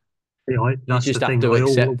 But yeah. you That's just the have thing. to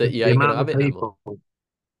accept that you The ain't going to amount have of it no more. people,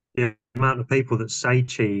 the amount of people that say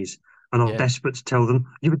cheese, and I'm Yeah. desperate to tell them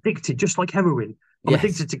you're addicted, just like heroin. I'm Yes.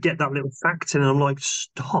 addicted to get that little fact in, and I'm like,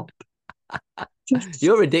 stop, just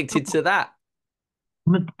You're stop. addicted to that.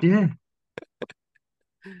 Yeah,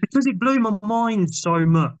 because it blew my mind so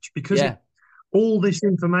much because it Yeah. all this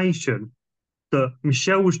information that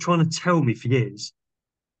Michelle was trying to tell me for years,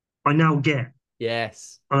 I now get.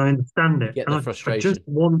 Yes. I understand You it, get and the I just frustration.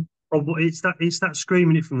 want. It's that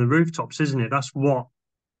screaming it from the rooftops, isn't it? That's what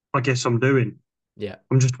I guess I'm doing. Yeah.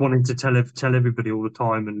 I'm just wanting to tell everybody all the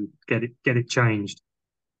time and get it changed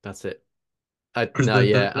That's it. because No,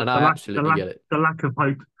 yeah. And I absolutely get it. the lack of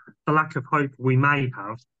hope. lack of hope we may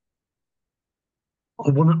have. I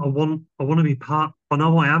want to be part. I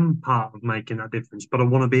know I am part of making that difference, but I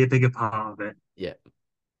want to be a bigger part of it. Yeah.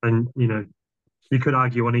 And you could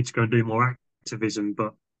argue I need to go and do more activism,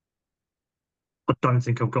 but I don't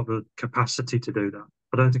think I've got the capacity to do that.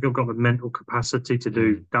 I don't think I've got the mental capacity to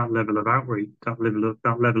do that level of outreach, that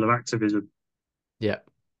level of activism. Yeah.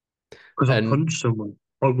 Because I And punch someone,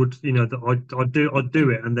 I would, I'd do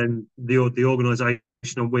it, and then the organisation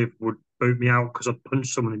I'm with would boot me out because I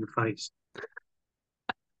punched someone in the face.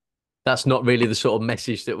 that's not really the sort of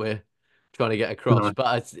message that we're trying to get across. No.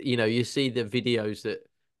 But you see the videos that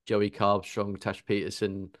Joey Carbstrong, Tash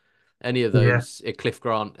Peterson, any of Yeah, those, Cliff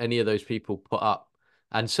Grant, any of those people put up,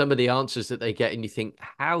 and some of the answers that they get, and you think,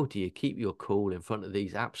 how do you keep your cool in front of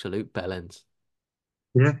these absolute bellends?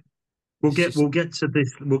 yeah. We'll It's get just, we'll get to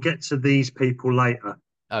this. We'll get to these people later.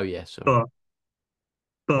 oh yeah, sorry.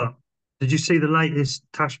 But did you see the latest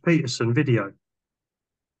Tash Peterson video?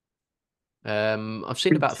 I've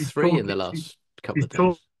seen about She's three in the talking. last couple She's of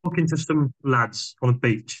days. talking to some lads on a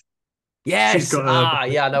beach. She's Yes. got her. Ah,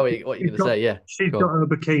 yeah, I know what you're She's going to got. say. Yeah. She's got Cool. her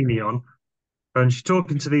bikini on, and she's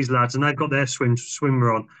talking to these lads, and they've got their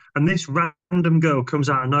swimmer on, and this random girl comes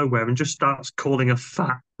out of nowhere and just starts calling her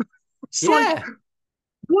fat. It's like, Yeah.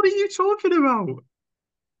 what are you talking about?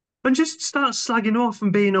 And just starts slagging off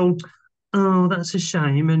and being all, oh, that's a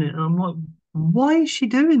shame, isn't it? And I'm like, why is she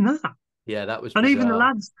doing that? Yeah, that was And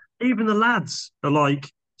bizarre. even the lads are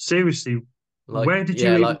like, seriously, Like, where did yeah,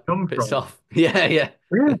 you even like come piss from? off. Yeah, yeah.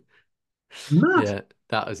 Yeah, mad. Yeah,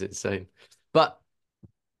 that was insane. But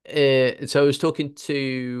so I was talking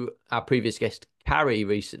to our previous guest, Carrie,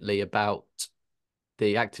 recently about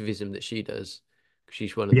the activism that she does.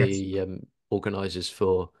 She's one of Yes. the organisers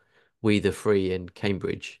for We the Free in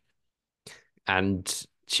Cambridge, and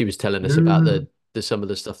she was telling us about Mm, the some of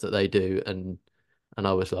the stuff that they do, and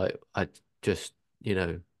I was like, I just,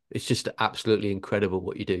 it's just absolutely incredible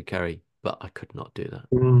what you do, Carrie. But I could not do that.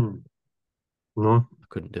 no. I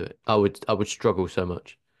couldn't do it. I would struggle so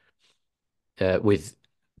much with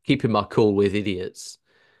keeping my cool with idiots,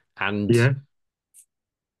 and Yeah.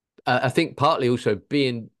 I think partly also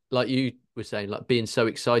being like you were saying, like being so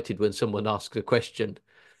excited when someone asks a question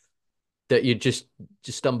that you just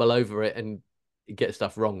stumble over it and get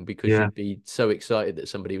stuff wrong because Yeah. you'd be so excited that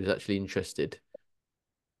somebody was actually interested.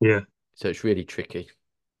 Yeah. So it's really tricky.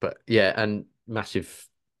 But yeah, and massive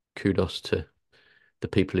kudos to the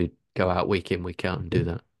people who go out week in, week out and do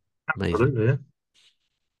that. Amazing. Absolutely. Yeah.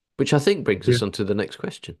 Which I think brings Yeah. us on to the next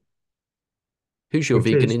question. Who's your Which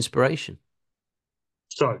vegan is inspiration?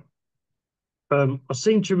 so. I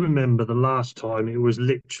seem to remember the last time it was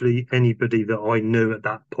literally anybody that I knew at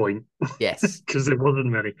that point Yes. because there wasn't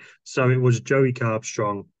many. So it was Joey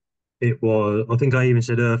Carbstrong. It was, I think I even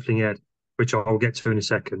said Earthling Ed, which I'll get to in a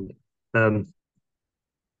second. Um,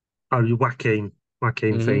 Joaquin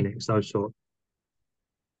Hmm. Phoenix, those sort.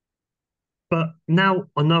 But now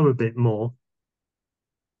I know a bit more.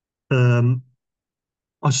 Um,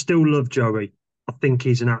 I still love Joey. I think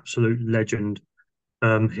he's an absolute legend.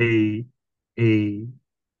 He he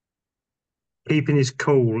keeping his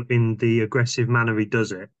cool in the aggressive manner he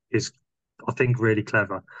does it is, I think, really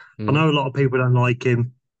clever. I Mm. know a lot of people don't like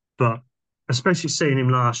him, but especially seeing him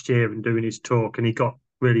last year and doing his talk, and he got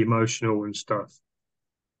really emotional and stuff.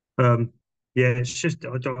 Um, yeah, it's just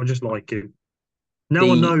I just like him. Now I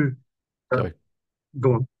The know. Uh, Sorry.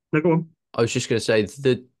 go on, no, go on. I was just going to say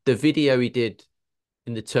the video he did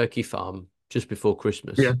in the turkey farm just before Yeah,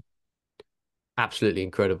 Christmas, absolutely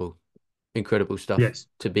incredible, incredible stuff. yes,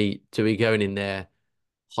 To be going in there,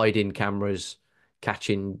 hiding cameras,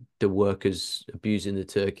 catching the workers abusing the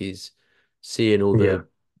turkeys, seeing all yeah, the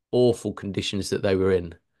awful conditions that they were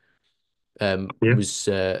in, yeah, was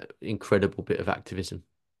incredible bit of activism.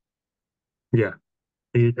 yeah.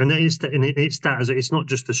 And it's that, it's not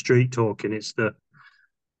just the street talking, it's that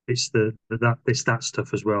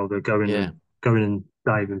stuff as well. They're Yeah. going and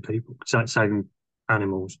saving people, saving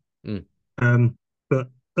animals. Mm. Um, but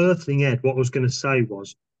Earthling Ed, what I was going to say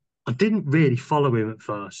was, I didn't really follow him at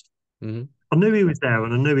first. Hmm. I knew he was there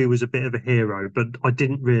and I knew he was a bit of a hero, but I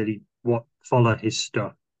didn't really follow his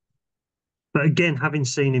stuff. But again, having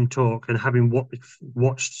seen him talk and having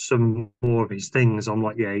watched some more of his things, I'm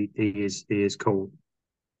like, yeah, he is cool.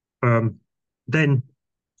 Um, then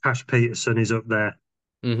Tash Peterson is up there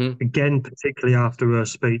Hmm. again, particularly after her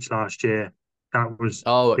speech last year.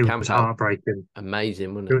 Oh, at It Camp was Out, heartbreaking.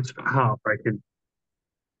 amazing, wasn't It it? was heartbreaking.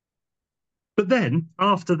 But then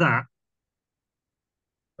after that,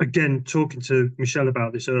 again, talking to Michelle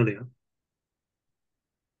about this earlier,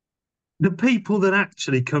 the people that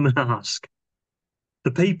actually come and ask,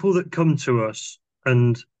 the people that come to us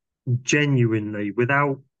and genuinely,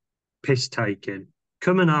 without piss taking,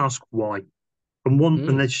 come and ask why, and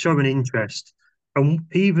Mm, they show an interest. And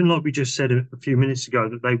even like we just said a few minutes ago,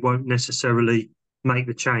 that they won't necessarily make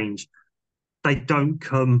the change. They don't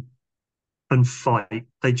come and fight.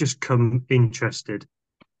 They just come interested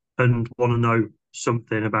and want to know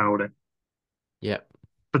something about it. yeah.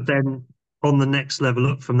 But then on the next level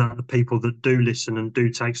up from that, the people that do listen and do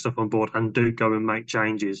take stuff on board and do go and make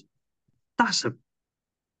changes, that's a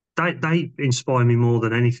they inspire me more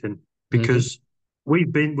than anything, Hmm. because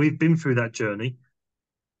we've been through that journey,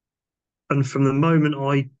 and from the moment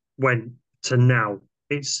I went to now,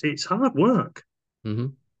 it's hard work. Hmm.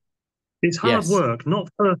 It's hard Yes. work,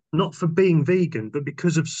 not for being vegan, but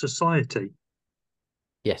because of society.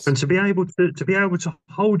 Yes. And to be able to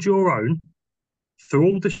hold your own through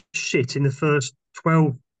all the shit in the first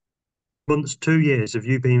 12 months, 2 years of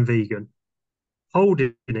you being vegan,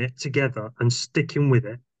 holding it together and sticking with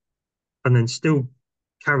it, and then still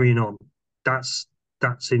carrying on. That's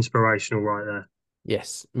that's inspirational right there.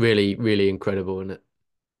 Yes. Really, really incredible, isn't it?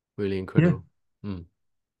 Really Yeah. incredible. Mm.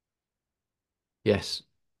 Yes.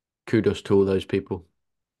 Kudos to all those people.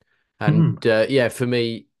 Mm. And yeah, for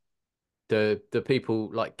me, the people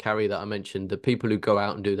like Carrie that I mentioned, the people who go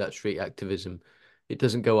out and do that street activism, it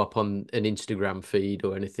doesn't go up on an Instagram feed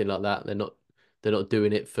or anything like that. They're not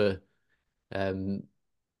doing it for um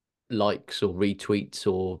likes or retweets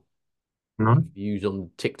or No. views on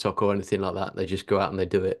TikTok or anything like that. They just go out and they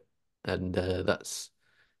do it. And that's,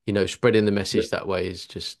 spreading the Yeah. message that way is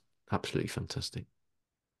just absolutely fantastic.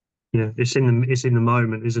 Yeah. It's in the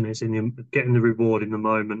moment, isn't it? It's in the getting the reward in the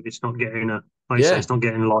moment. It's not getting like I say, Yeah. it's not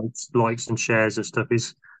getting likes and shares and stuff.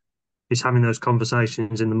 It's having those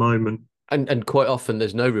conversations in the moment. And quite often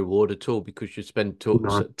there's no reward at all because you spend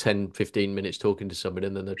No. 10, 15 minutes talking to somebody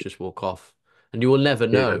and then they'll just walk off. And you will never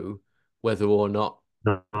Yeah. know whether or not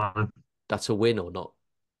No. that's a win or not.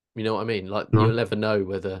 You know what I mean? Like you'll No. never know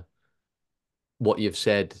whether what you've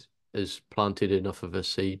said has planted enough of a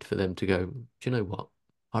seed for them to go, do you know what?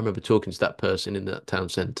 I remember talking to that person in that town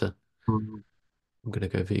centre. Mm. I'm going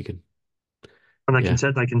to go vegan. And they can Yeah.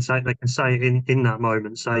 say they can say in that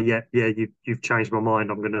moment, say, yeah, you've changed my mind.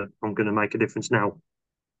 I'm gonna make a difference now.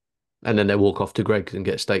 And then they walk off to Greg's and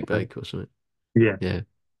get a steak bake or something. Yeah. Yeah.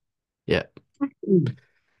 Yeah. Mm.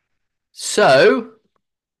 So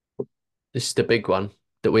this is the big one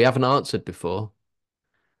that we haven't answered before.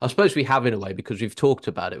 I suppose we have in a way because we've talked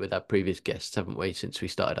about it with our previous guests, haven't we, since we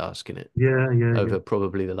started asking it Yeah, yeah, yeah, over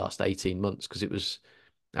probably the last 18 months, because it was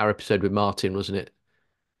our episode with Martin, wasn't it?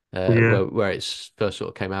 yeah. Where it's first sort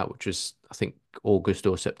of came out, which was, I think, August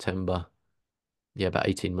or September. Yeah, about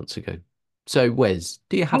 18 months ago. So, Wes,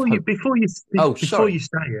 do you have Before you hope? before you Oh, before you sorry.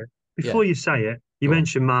 say it, Yeah, before you say it, you go on.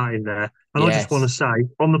 mentioned Martin there, and I just want to Yes. say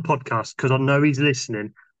on the podcast, because I know he's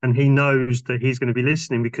listening, and he knows that he's going to be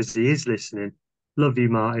listening because he is listening. Love you,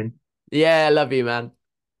 Martin. Yeah, love you, man.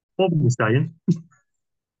 What were you saying?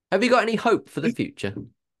 Have you got any hope for the future?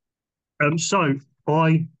 So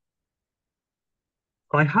I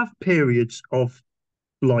have periods of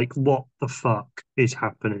like, what the fuck is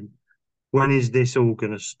happening? When is this all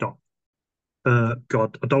going to stop?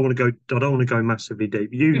 God, I don't want to go. I don't want to go massively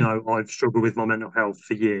deep. You know, I've struggled with my mental health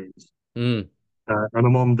for years, Mm. and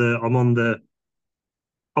I'm on the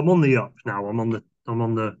up now. I'm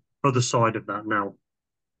on the other side of that now.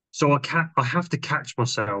 So I have to catch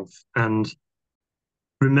myself and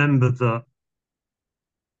remember that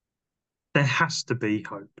there has to be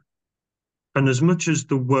hope. And as much as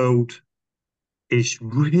the world is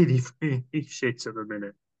really, really shit at the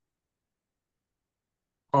minute,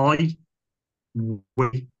 I,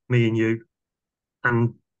 we, me and you,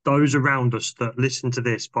 and those around us that listen to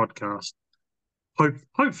this podcast,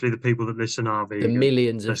 hopefully the people that listen are The vegan.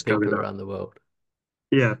 millions Let's of go with people that. around the world.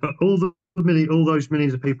 Yeah, but all those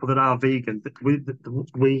millions of people that are vegan,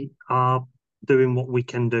 we are doing what we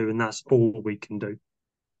can do, and that's all we can do.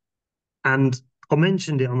 And I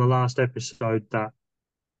mentioned it on the last episode that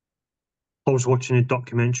I was watching a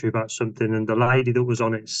documentary about something, and the lady that was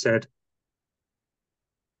on it said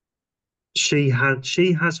she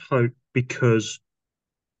has hope because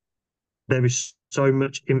there is so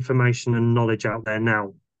much information and knowledge out there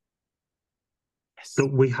now Yes. that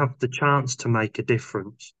we have the chance to make a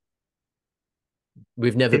difference.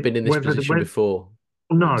 We've never It, been in this whether position before.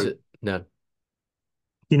 no, No.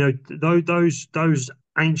 those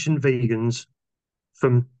ancient vegans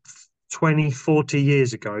from 20, 40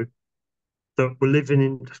 years ago that were living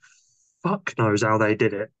in, fuck knows how they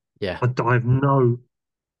did it. Yeah. I have no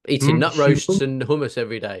Eating nut roasts human. and hummus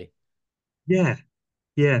every day. Yeah,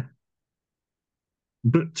 yeah.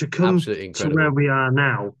 But to come Absolutely to where incredible. we are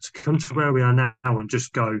now, and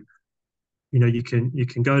just go, you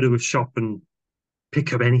can go to a shop and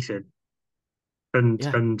pick up anything, and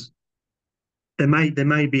Yeah. and there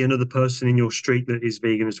may be another person in your street that is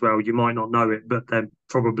vegan as well. You might not know it, but there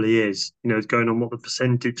probably is. It's going on what the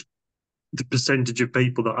percentage of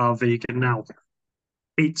people that are vegan now.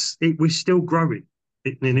 We're still growing,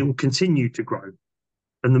 and it will continue to grow.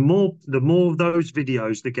 And the more of those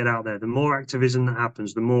videos that get out there, the more activism that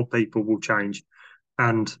happens, the more people will change.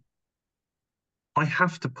 And I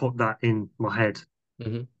have to put that in my head,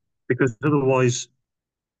 Hmm. because otherwise,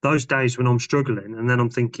 those days when I'm struggling and then I'm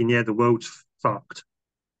thinking, yeah, the world's fucked,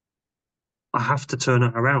 I have to turn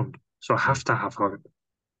it around. So I have to have hope.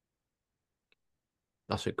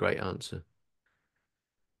 That's a great answer.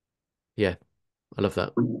 Yeah, I love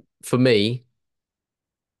that. For me,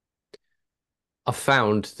 I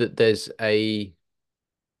found that there's a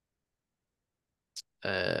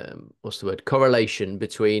what's the word? Correlation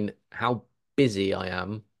between how busy I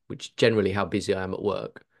am, which generally how busy I am at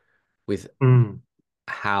work, with Mm,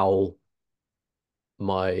 how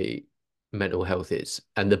my mental health is.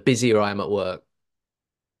 And the busier I am at work,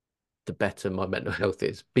 the better my mental health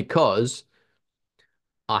is, because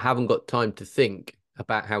I haven't got time to think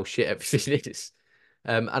about how shit everything is.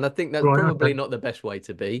 And I think that's right. probably Okay. not the best way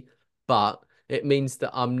to be, but it means that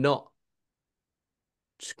I'm not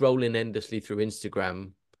scrolling endlessly through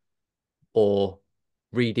Instagram or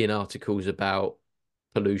reading articles about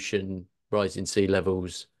pollution, rising sea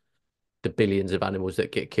levels, the billions of animals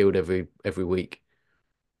that get killed every week.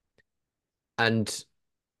 And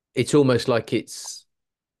it's almost like it's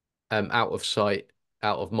out of sight,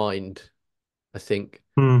 out of mind, I think.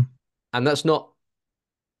 Mm, And that's not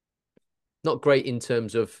great in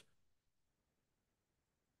terms of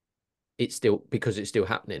it's still because it's still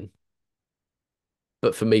happening.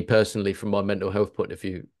 But for me personally, from my mental health point of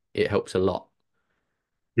view, it helps a lot,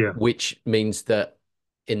 yeah. which means that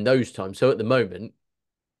in those times, so at the moment,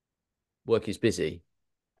 work is busy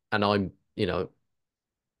and I'm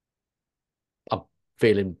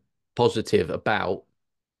feeling positive about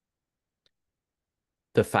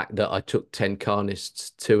the fact that I took 10 carnists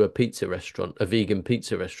to a pizza restaurant, a vegan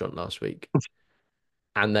pizza restaurant last week,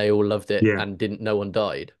 and they all loved it Yeah. and didn't, no one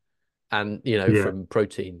died. And, Yeah. from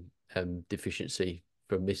protein deficiency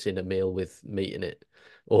from missing a meal with meat in it,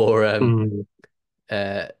 or, Mm,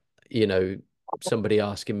 uh, you know, somebody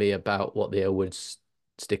asking me about what the Elwood's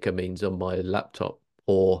sticker means on my laptop,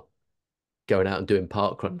 or going out and doing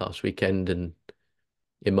parkrun last weekend and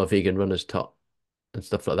in my vegan runner's top and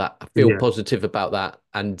stuff like that. I feel yeah. positive about that,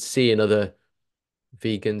 and seeing other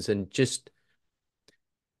vegans and just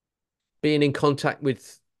being in contact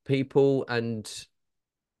with people, and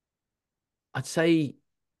I'd say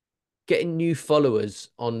getting new followers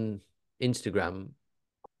on Instagram,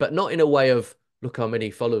 but not in a way of look how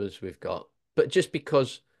many followers we've got, but just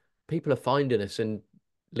because people are finding us and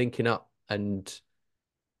linking up, and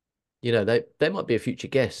they might be a future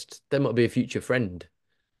guest, they might be a future friend,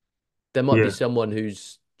 there might be Yeah. someone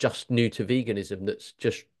who's just new to veganism that's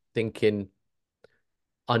just thinking,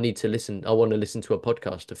 I need to listen, I want to listen to a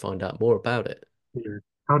podcast to find out more about it. Yeah.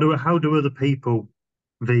 How do other people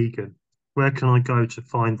vegan? Where can I go to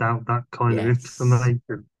find out that kind of Yes.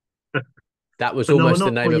 information? That was But no, I almost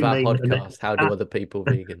the know name what of you our mean. podcast. How do other people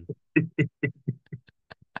vegan?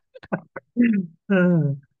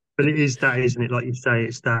 But it is that, isn't it? Like you say,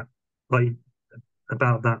 it's that, like,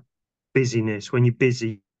 about that busyness. When you're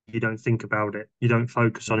busy, you don't think about it, you don't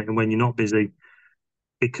focus on it, and when you're not busy,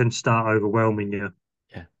 it can start overwhelming you.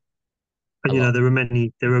 Yeah, a And lot. there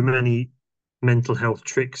are many mental health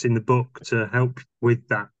tricks in the book to help with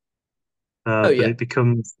that. Oh But yeah, it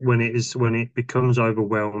becomes when it becomes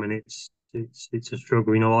overwhelming, it's a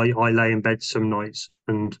struggle. I lay in bed some nights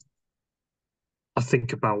and I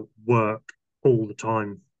think about work all the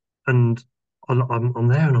time, and I'm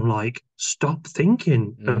there and I'm like, stop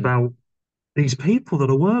thinking mm, about these people that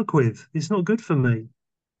I work with. It's not good for me.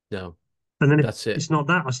 no, And then if that's it. it's not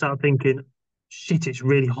that, I start thinking, shit, it's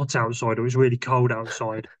really hot outside or it's really cold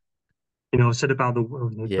outside. I said about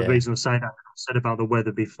the Yeah, reason I say that, I said about the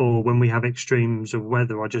weather before. When we have extremes of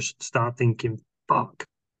weather, I just start thinking, fuck.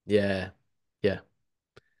 yeah, yeah.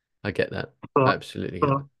 I get that. But Absolutely get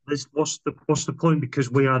but that. what's the point? Because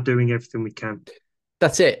we are doing everything we can.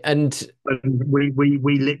 That's it. And And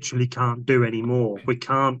we literally can't do any more. We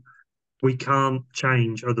can't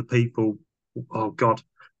change other people. Oh God,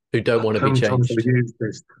 who don't want to how be many times have changed? we used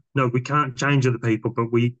this? No, we can't change other people,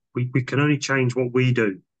 but we can only change what we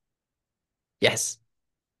do. Yes.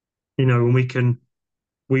 And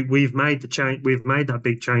we've made the change. We've made that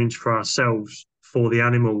big change for ourselves, for the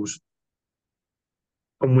animals,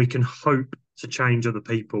 and we can hope to change other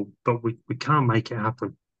people, but we can't make it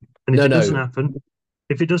happen. And if No, it doesn't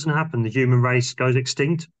no. happen, the human race goes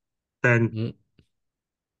extinct, then Mm.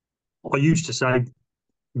 I used to say,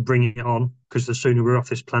 bring it on, because the sooner we're off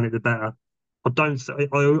this planet, the better. I don't.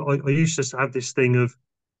 I used to have this thing of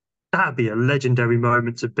that'd be a legendary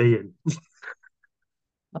moment to be in.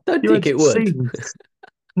 I don't You think had it would. scenes.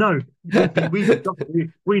 No,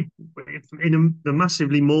 we'd in a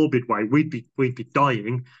massively morbid way. We'd be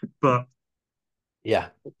dying, but Yeah.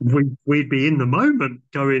 we'd be in the moment,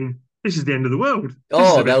 going, "This is the end of the world. This is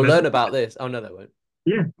Oh, a bit they'll learn mental." about this. Oh, no, they won't.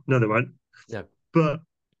 Yeah, no, they won't. No.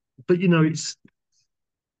 But you know, it's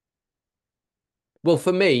Well,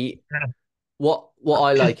 for me, what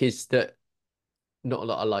I like is that not a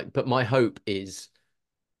lot I like, but my hope is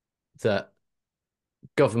that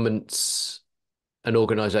governments and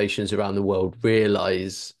organizations around the world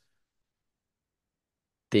realize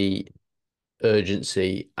the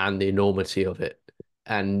urgency and the enormity of it.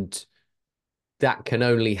 And that can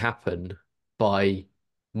only happen by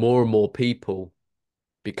more and more people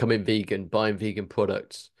becoming vegan, buying vegan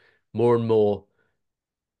products, more and more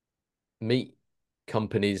meat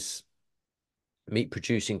companies, meat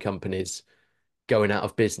producing companies going out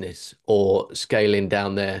of business or scaling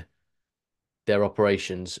down their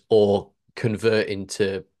operations or converting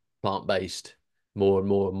to plant-based more and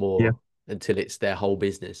more and yeah. more until it's their whole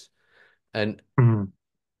business. And Mm.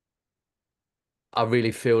 I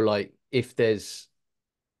really feel like if there's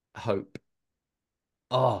hope,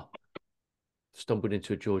 oh, stumbled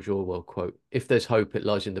into a George Orwell quote. If there's hope, it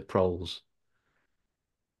lies in the proles,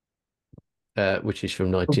 which is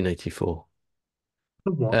from 1984.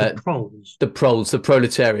 What the Uh, proles? the proles, the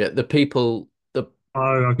proletariat, the people, the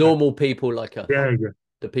Oh, okay. normal people like us, Yeah, yeah,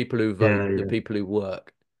 the people who vote, yeah, the yeah, people who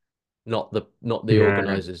work, not the yeah.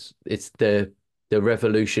 organizers. It's the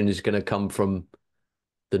revolution is going to come from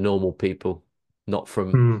the normal people, not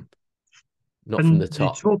from Mm. not from the And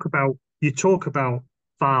top. you talk about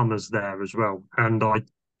farmers there as well, and I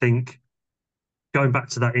think going back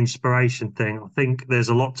to that inspiration thing, I think there's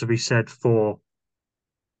a lot to be said for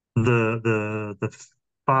the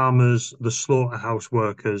farmers, the slaughterhouse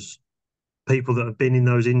workers, people that have been in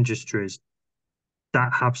those industries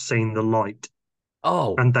that have seen the light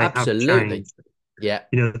Oh, and they have absolutely. changed. Yeah.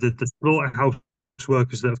 You know, the slaughterhouse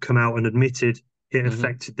workers that have come out and admitted it Hmm.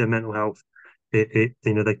 affected their mental health. You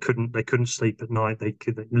know, they couldn't sleep at night. They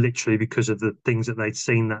could literally because of the things that they'd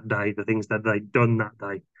seen that day, the things that they'd done that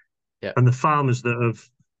day. Yeah. And the farmers that have,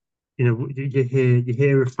 you know, you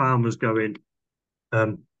hear of farmers going,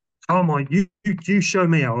 "Oh my, you show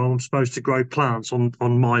me how I'm supposed to grow plants on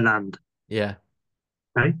my land." Yeah.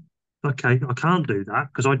 Okay, okay, I can't do that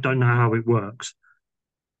because I don't know how it works.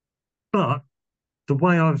 But the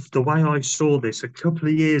way I saw this a couple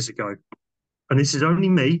of years ago, and this is only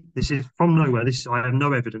me, this is from nowhere. I have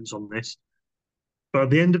no evidence on this. But at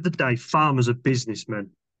the end of the day, farmers are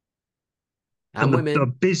businessmen, And and the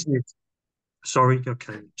women, business. Sorry,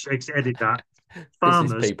 okay, edit that. business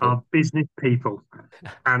Farmers are people. business people,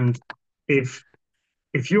 and if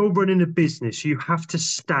you're running a business, you have to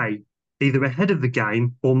stay either ahead of the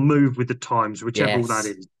game or move with the times, whichever that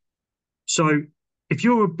Yes. is. So, if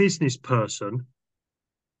you're a business person,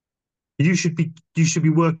 you should be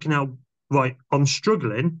working out, right, I'm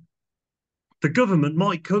struggling. The government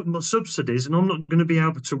might cut my subsidies and I'm not going to be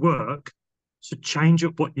able to work. So change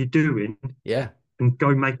up what you're doing Yeah. and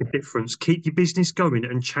go make a difference. Keep your business going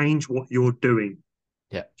and change what you're doing.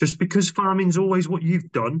 Yeah. Just because farming's always what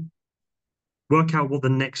you've done, work out what the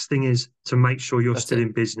next thing is to make sure you're That's still it.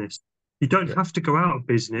 in business. You don't Yeah. have to go out of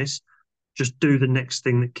business. Just do the next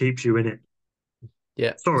thing that keeps you in it.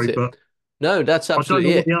 Yeah. That's Sorry, it. but No, that's I don't know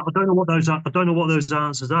absolutely it. I don't know what those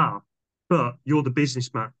answers are. But you're the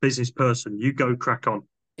businessman, business person. You go crack on.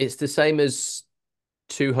 It's the same as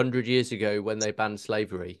 200 years ago when they banned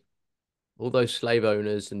slavery. All those slave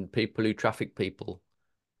owners and people who traffic people,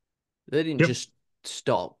 they didn't Yep. just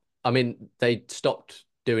stop. I mean, they stopped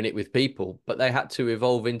doing it with people, but they had to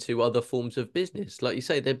evolve into other forms of business. Like you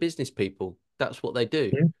say, they're business people. That's what they do.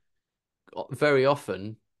 Yeah. Very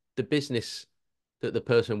often, the business that the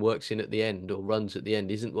person works in at the end or runs at the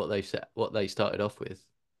end isn't what they started off with.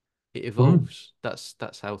 It Mm. evolves.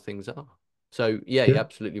 That's how things are. So yeah, Yeah. you're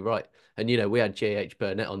absolutely right. And we had J.H.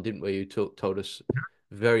 Burnett on, didn't we? Who told us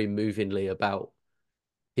very movingly about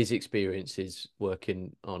his experiences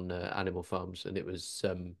working on animal farms, and it was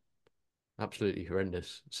absolutely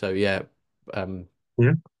horrendous. So yeah, um,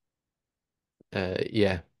 Yeah.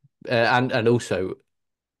 yeah, and also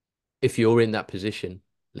if you're in that position,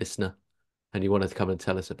 listener, and you want to come and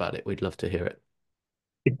tell us about it, we'd love to hear it.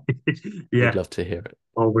 Yeah, We'd love to hear it.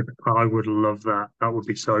 I would love that. That would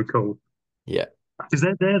be so cool. Yeah. Because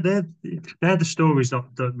they're the stories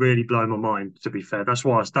that really blow my mind, to be fair. That's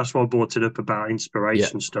why I brought it up about Yeah.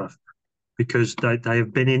 inspiration stuff, because they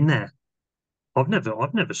have been in there. I've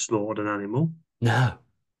never slaughtered an animal. No. I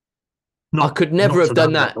Not could never not have to that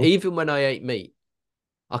done that. level. Even when I ate meat,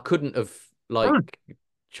 I couldn't have No, like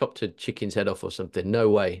chopped a chicken's head off or something. No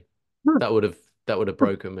way. no, That would have no.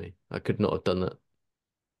 broken me. I could not have done that.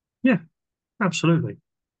 Yeah, absolutely.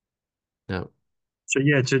 No. So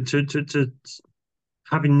yeah, to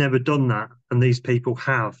having never done that, and these people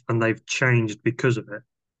have, and they've changed because of it,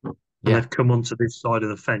 and Yeah, they've come onto this side of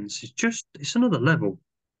the fence. It's another level.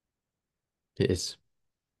 it is.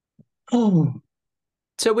 Oh,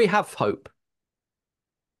 So we have hope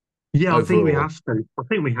yeah, I think we overall. have to. I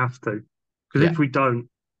think we have to, because Yeah. if we don't,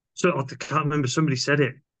 so I can't remember. Somebody said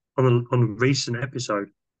it on a recent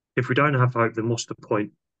episode. If we don't have hope, then what's the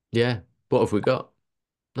point? Yeah. What have we got?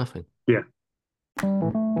 Nothing. Yeah.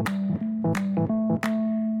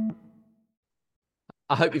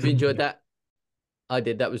 I hope you've enjoyed that. I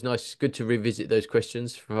did. That was nice. Good to revisit those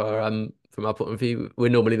questions from our point of view. We're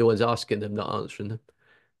normally the ones asking them, not answering them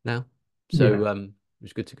now. Yeah. So it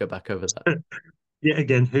was good to go back over that. Yet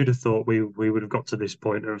again, who'd have thought we would have got to this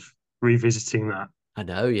point of revisiting that? I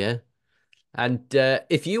know, yeah. And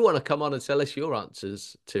if you want to come on and tell us your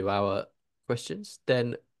answers to our questions,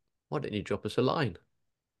 then why don't you drop us a line?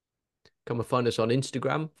 Come and find us on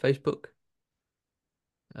Instagram, Facebook,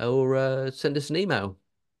 or send us an email.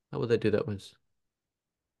 How will they do that with?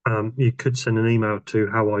 You could send an email to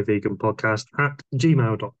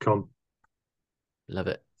howiveganpodcast@gmail.com. Love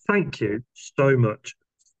it. Thank you so much,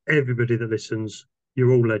 everybody that listens.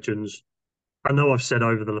 You're all legends. I know I've said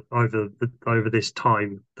over this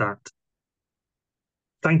time that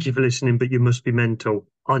thank you for listening, but you must be mental.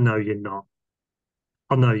 I know you're not.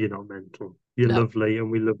 I know you're not mental. You're No, lovely,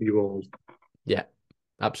 and we love you all. yeah,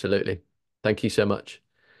 absolutely. Thank you so much.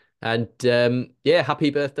 And yeah,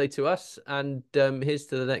 happy birthday to us. And here's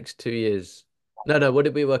to the next 2 years. No, what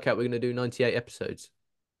did we work out? We're going to do 98 episodes.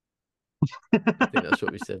 I think that's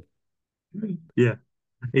what we said. Yeah,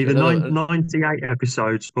 So either another 98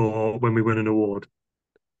 episodes or when we win an award.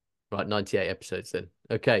 right, 98 episodes then.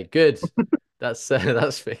 Okay, good. That's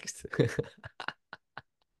fixed.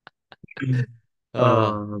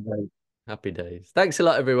 Ah, Mate. happy days. Thanks a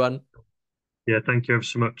lot, everyone. Yeah, thank you ever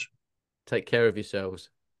so much. Take care of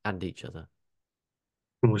yourselves and each other.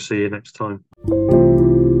 And we'll see you next time.